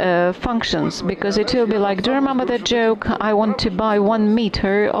these functions, because it will be like, do you remember that joke, I want to buy 1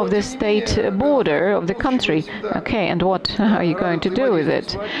 meter of the state border of the country? Okay, and what are you going to do with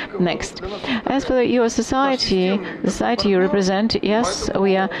it next? As for your society, the society you represent, yes,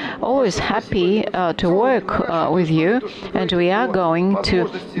 we are always happy to work with you, and we are going to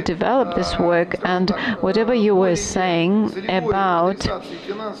develop this work. And whatever you were saying about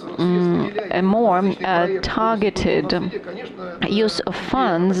a more targeted use of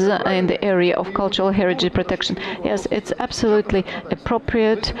funds in the area of cultural heritage protection, yes, it's absolutely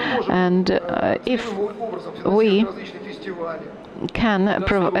appropriate. And if we can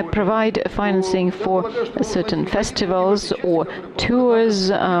provide financing for certain festivals or tours,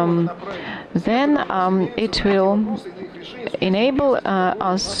 then it will enable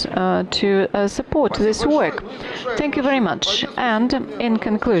us to support this work. Thank you very much. And in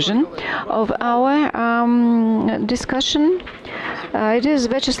conclusion of our discussion, it is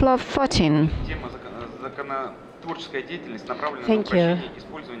Vyacheslav Fatin. Thank you.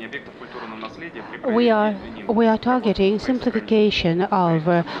 We are targeting simplification of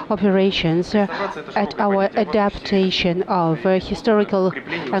operations at our adaptation of historical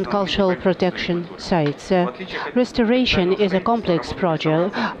and cultural protection sites. Restoration is a complex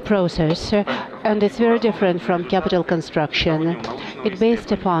process, and it's very different from capital construction. It's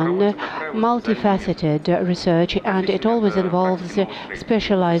based upon multifaceted research, and it always involves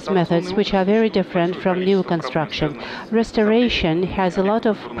specialized methods which are very different from new construction. Restoration has a lot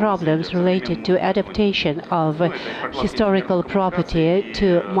of problems related to adaptation of historical property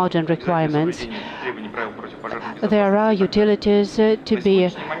to modern requirements. There are utilities to be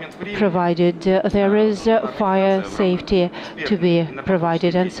provided, there is fire safety to be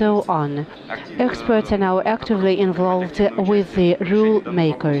provided, and so on. Experts are now actively involved with the rule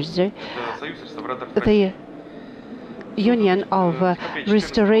makers. The Union of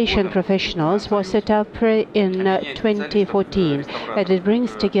Restoration Professionals was set up in 2014, and it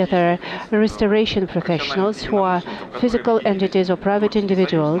brings together restoration professionals who are physical entities or private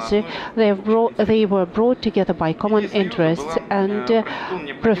individuals. They were brought together by common interests and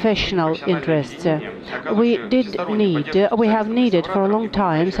professional interests. We have needed for a long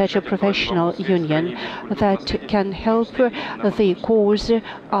time such a professional union that can help the cause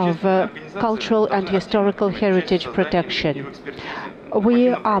of cultural and historical heritage protection. We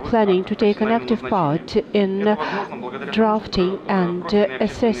are planning to take an active part in drafting and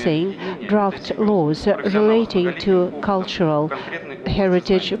assessing draft laws relating to cultural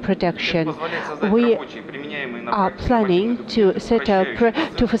heritage protection. We are planning to set up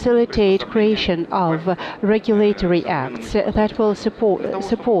to facilitate creation of regulatory acts that will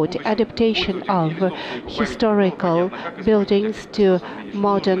support adaptation of historical buildings to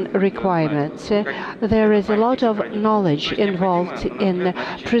modern requirements. There is a lot of knowledge involved in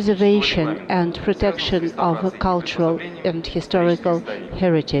preservation and protection of cultural and historical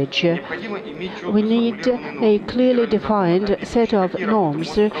heritage. We need a clearly defined set of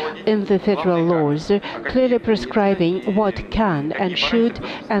norms in the federal laws, clearly prescribing what can and should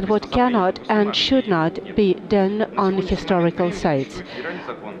and what cannot and should not be done on historical sites.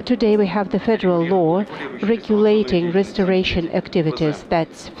 Today we have the federal law regulating restoration activities.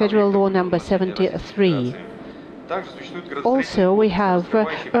 That's Federal Law number 73. Also, we have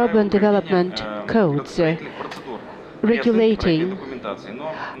urban development codes regulating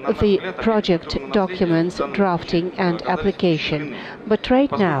the project documents drafting and application. But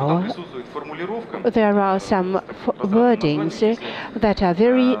right now, there are some wordings that are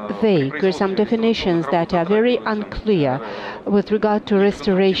very vague, some definitions that are very unclear with regard to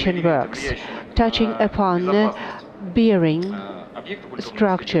restoration works, touching upon bearing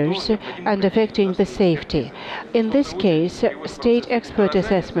structures and affecting the safety. In this case, state expert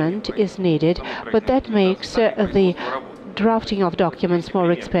assessment is needed, but that makes the drafting of documents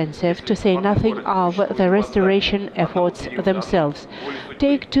more expensive, to say nothing of the restoration efforts themselves.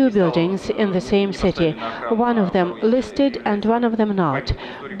 Take two buildings in the same city, one of them listed and one of them not,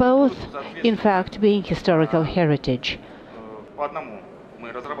 both in fact being historical heritage.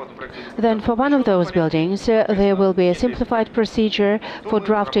 Then for one of those buildings, there will be a simplified procedure for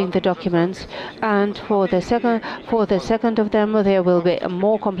drafting the documents, and for the second of them, there will be a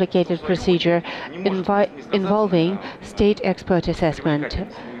more complicated procedure involving state expert assessment,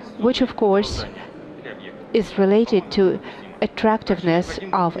 which of course is related to attractiveness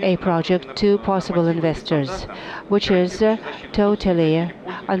of a project to possible investors, which is totally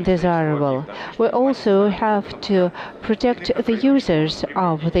undesirable. We also have to protect the users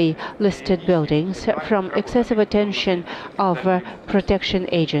of the listed buildings from excessive attention of protection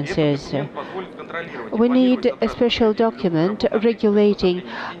agencies. We need a special document regulating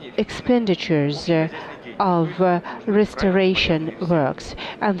expenditures of restoration works,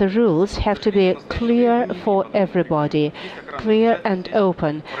 and the rules have to be clear for everybody, clear and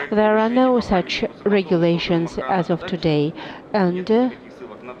open. There are no such regulations as of today, and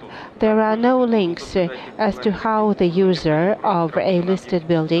there are no links as to how the user of a listed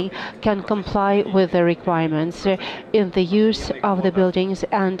building can comply with the requirements in the use of the buildings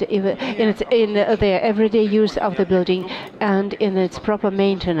and in their everyday use of the building and in its proper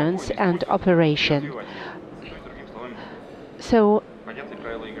maintenance and operation. So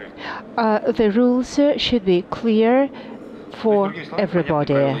the rules should be clear for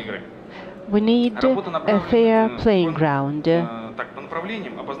everybody. We need a fair playing ground.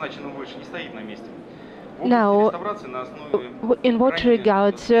 Now, in what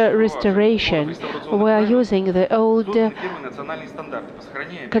regards restoration, we are using the old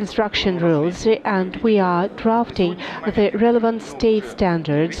construction rules, and we are drafting the relevant state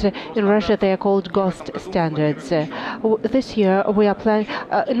standards. In Russia, they are called GOST standards. This year, we are planning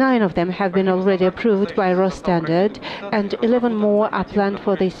 9 of them have been already approved by Rosstandard, and 11 more are planned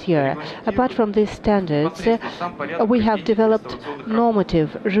for this year. Apart from these standards, we have developed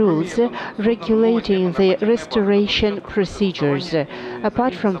normative rules regulating the restoration procedures.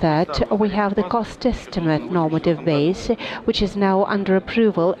 Apart from that, we have the cost estimate normative base, which is now under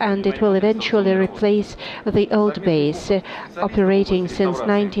approval, and it will eventually replace the old base operating since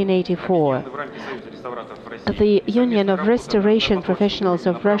 1984. The Union of Restoration Professionals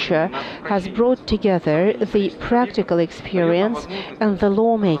of Russia has brought together the practical experience and the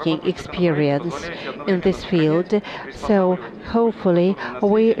lawmaking experience in this field, so hopefully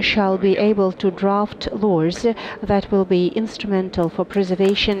we shall be able to draft laws that will be instrumental for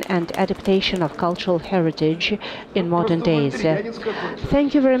preservation and adaptation of cultural heritage in modern days.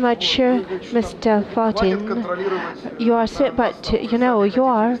 Thank you very much, Mr. Fatin. You are, but you know, you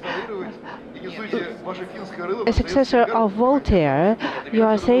are a successor of Voltaire. You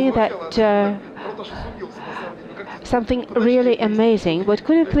are saying that something really amazing, but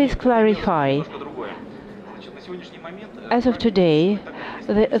could you please clarify? As of today,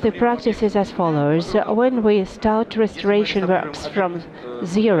 the practice is as follows. When we start restoration works from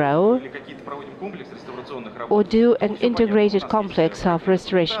zero, or do an integrated complex of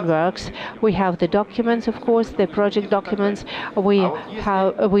restoration works. We have the documents, of course, the project documents. We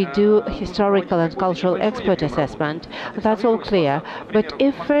do historical and cultural expert assessment. That's all clear. But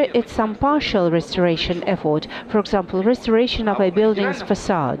if it's some partial restoration effort, for example, restoration of a building's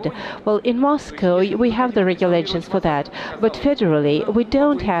facade, well, in Moscow we have the regulations for that, but federally we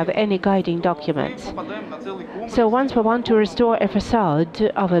don't have any guiding documents. So once we want to restore a facade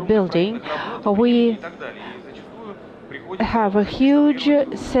of a building, we have a huge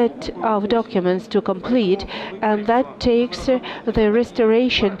set of documents to complete, and that takes the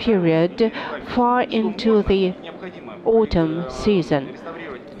restoration period far into the autumn season.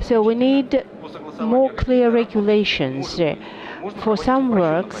 So we need more clear regulations. For some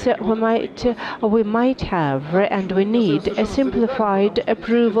works, we might have and we need a simplified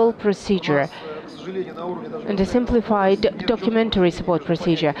approval procedure and a simplified documentary support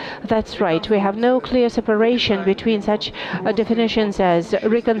procedure. That's right, we have no clear separation between such definitions as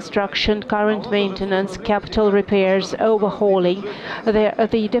reconstruction, current maintenance, capital repairs, overhauling.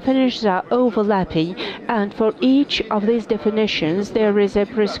 The definitions are overlapping, and for each of these definitions there is a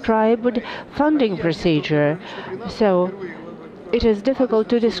prescribed funding procedure. So it is difficult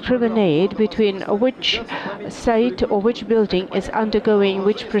to discriminate between which site or which building is undergoing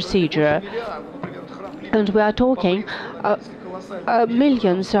which procedure. And we are talking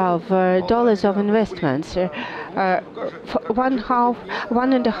millions of dollars of investments.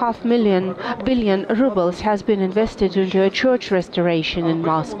 1.5 billion rubles has been invested into a church restoration in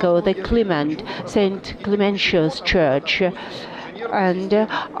Moscow, the St. Clementius Church. And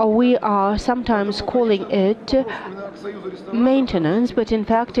we are sometimes calling it maintenance, but in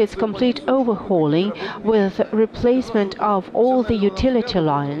fact it's complete overhauling with replacement of all the utility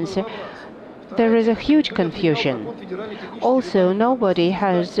lines. There is a huge confusion. Also, nobody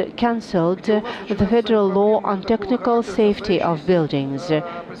has cancelled the federal law on technical safety of buildings,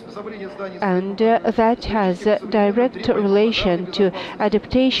 and that has a direct relation to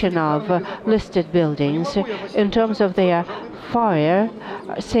adaptation of listed buildings in terms of their fire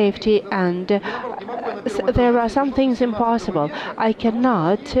safety, and there are some things impossible. I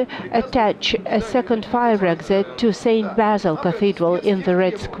cannot attach a second fire exit to St. Basil Cathedral in the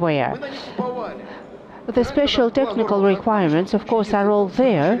Red Square. The special technical requirements, of course, are all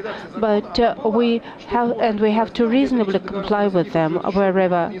there, but we have to reasonably comply with them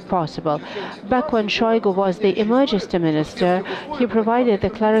wherever possible. Back when Shoigu was the emergency minister, he provided the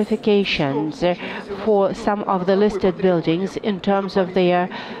clarifications for some of the listed buildings in terms of their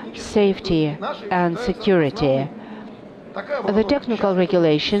safety and security. The technical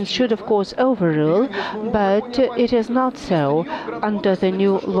regulations should, of course, overrule, but it is not so under the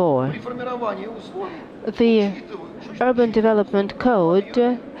new law. The Urban Development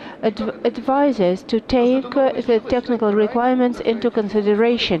Code advises to take the technical requirements into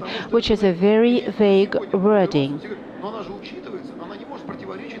consideration, which is a very vague wording.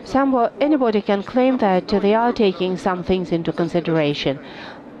 Anybody can claim that they are taking some things into consideration,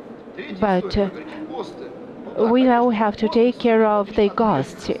 but we now have to take care of the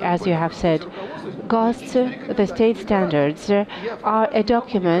GOSTs, as you have said. GOSTs, the state standards, are a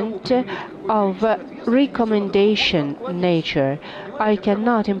document of recommendation nature. I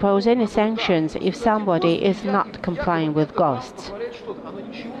cannot impose any sanctions if somebody is not complying with GOSTs.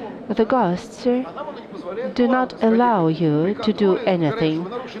 The GOSTs do not allow you to do anything.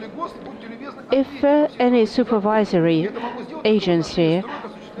 If any supervisory agency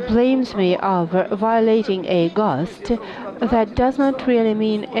blames me of violating a GOST, that does not really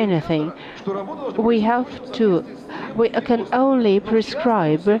mean anything. We can only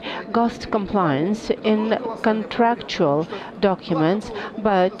prescribe GOST compliance in contractual documents,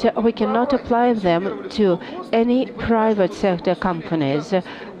 but we cannot apply them to any private sector companies.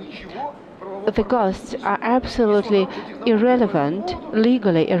 The GOSTs are absolutely irrelevant,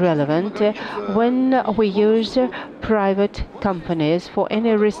 legally irrelevant, when we use private companies for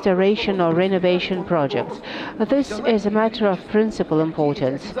any restoration or renovation projects. This is a matter of principal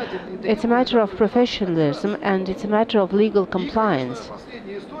importance. It's a matter of professionalism, and it's a matter of legal compliance.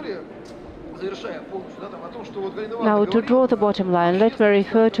 Now, to draw the bottom line, let me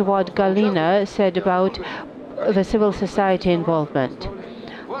refer to what Galina said about the civil society involvement.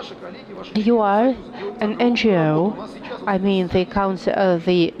 You are an NGO, I mean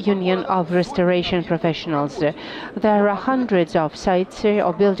the Union of Restoration Professionals. There are hundreds of sites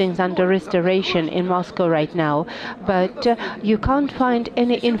or buildings under restoration in Moscow right now, but you can't find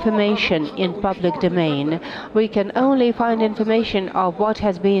any information in public domain. We can only find information of what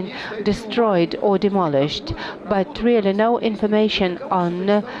has been destroyed or demolished, but really no information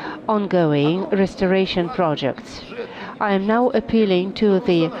on ongoing restoration projects. I am now appealing to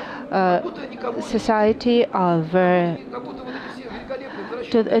the Society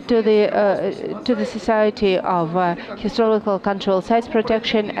of Historical Control Sites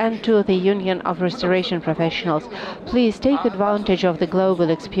Protection and to the Union of Restoration Professionals. Please take advantage of the global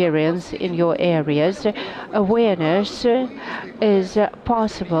experience in your areas. Awareness is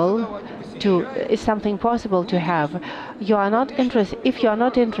something possible to have. If you are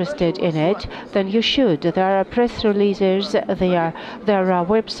not interested in it, then you should. There are press releases, there are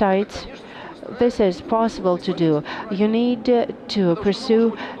websites. This is possible to do. You need to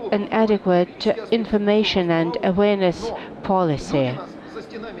pursue an adequate information and awareness policy.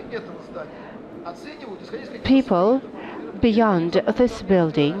 People beyond this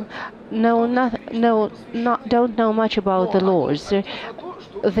building don't know much about the laws.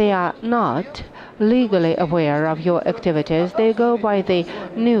 They are not legally aware of your activities. They go by the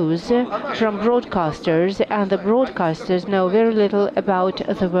news from broadcasters, and the broadcasters know very little about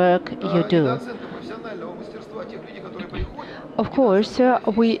the work you do. Of course,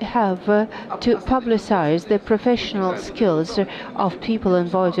 we have to publicize the professional skills of people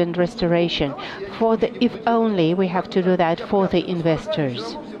involved in restoration. If only we have to do that for the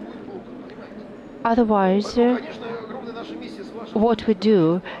investors. Otherwise, what we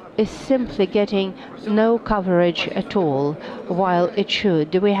do is simply getting no coverage at all, while it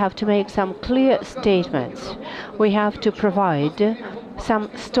should. We have to make some clear statements. We have to provide some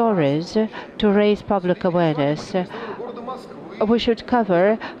stories to raise public awareness. We should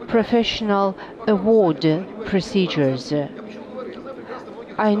cover professional award procedures.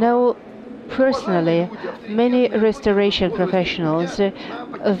 I know personally many restoration professionals.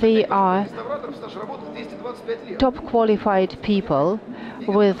 They are top qualified people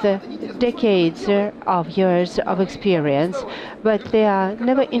with decades of years of experience, but they are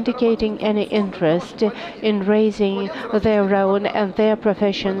never indicating any interest in raising their own and their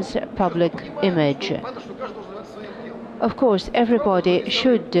profession's public image. Of course, everybody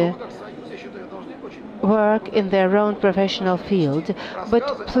should work in their own professional field,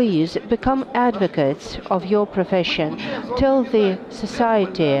 but please become advocates of your profession. Tell the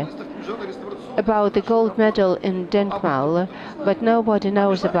society about the gold medal in Denkmal, but nobody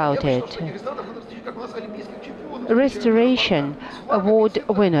knows about it. Restoration award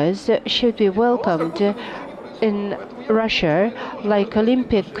winners should be welcomed in Russia like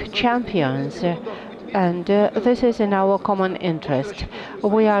Olympic champions, and this is in our common interest.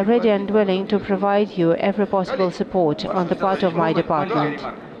 We are ready and willing to provide you every possible support on the part of my department.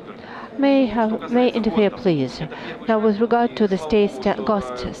 May interfere, please. Now, with regard to the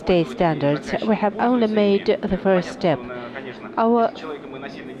GOST state standards, we have only made the first step. Our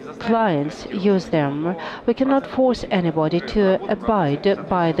clients use them. We cannot force anybody to abide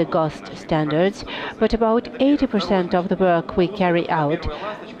by the GOST standards, but about 80% of the work we carry out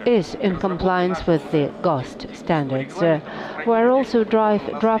is in compliance with the GOST standards. We are also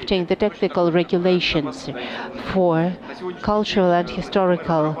drafting the technical regulations for cultural and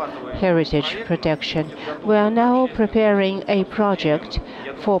historical heritage protection. We are now preparing a project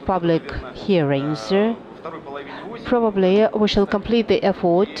for public hearings. Probably we shall complete the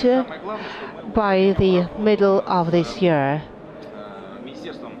effort by the middle of this year.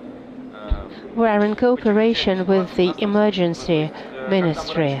 We are in cooperation with the Emergency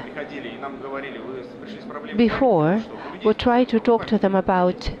Ministry. Before, we tried to talk to them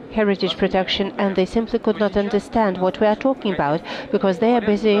about heritage protection, and they simply could not understand what we are talking about because they are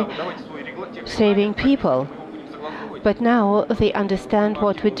busy saving people. But now they understand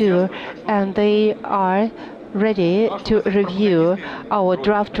what we do, and they are ready to review our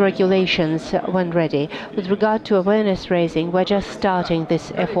draft regulations when ready. With regard to awareness raising, we're just starting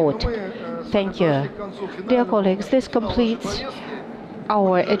this effort. Thank you. Dear colleagues, this completes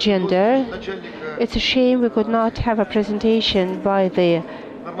our agenda. It's a shame we could not have a presentation by the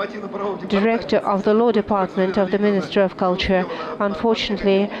Director of the Law Department of the Ministry of Culture.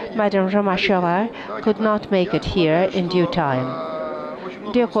 Unfortunately, Madam Romashova could not make it here in due time.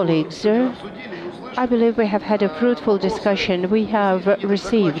 Dear colleagues, I believe we have had a fruitful discussion. We have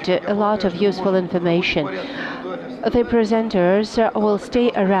received a lot of useful information. The presenters will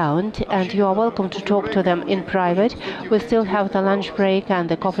stay around, and you are welcome to talk to them in private. We still have the lunch break and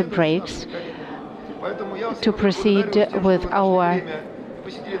the coffee breaks to proceed with our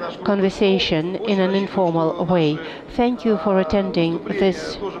conversation in an informal way. Thank you for attending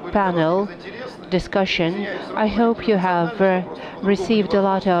this panel. discussion. I hope you have received a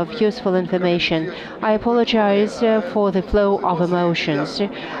lot of useful information. I apologize for the flow of emotions,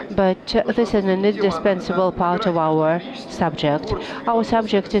 but this is an indispensable part of our subject. Our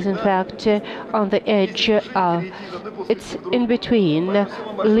subject is in fact on the edge. It's in between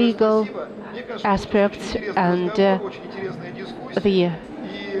legal aspects and the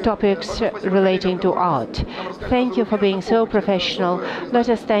topics relating to art. Thank you for being so professional. Let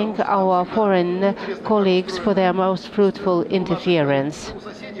us thank our foreign colleagues for their most fruitful interference.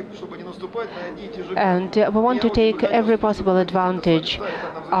 And we want to take every possible advantage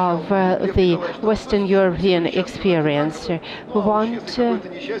of the Western European experience. We want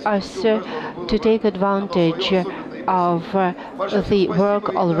us to take advantage of the work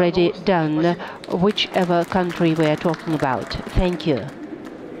already done, whichever country we are talking about. Thank you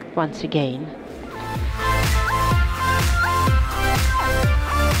once again.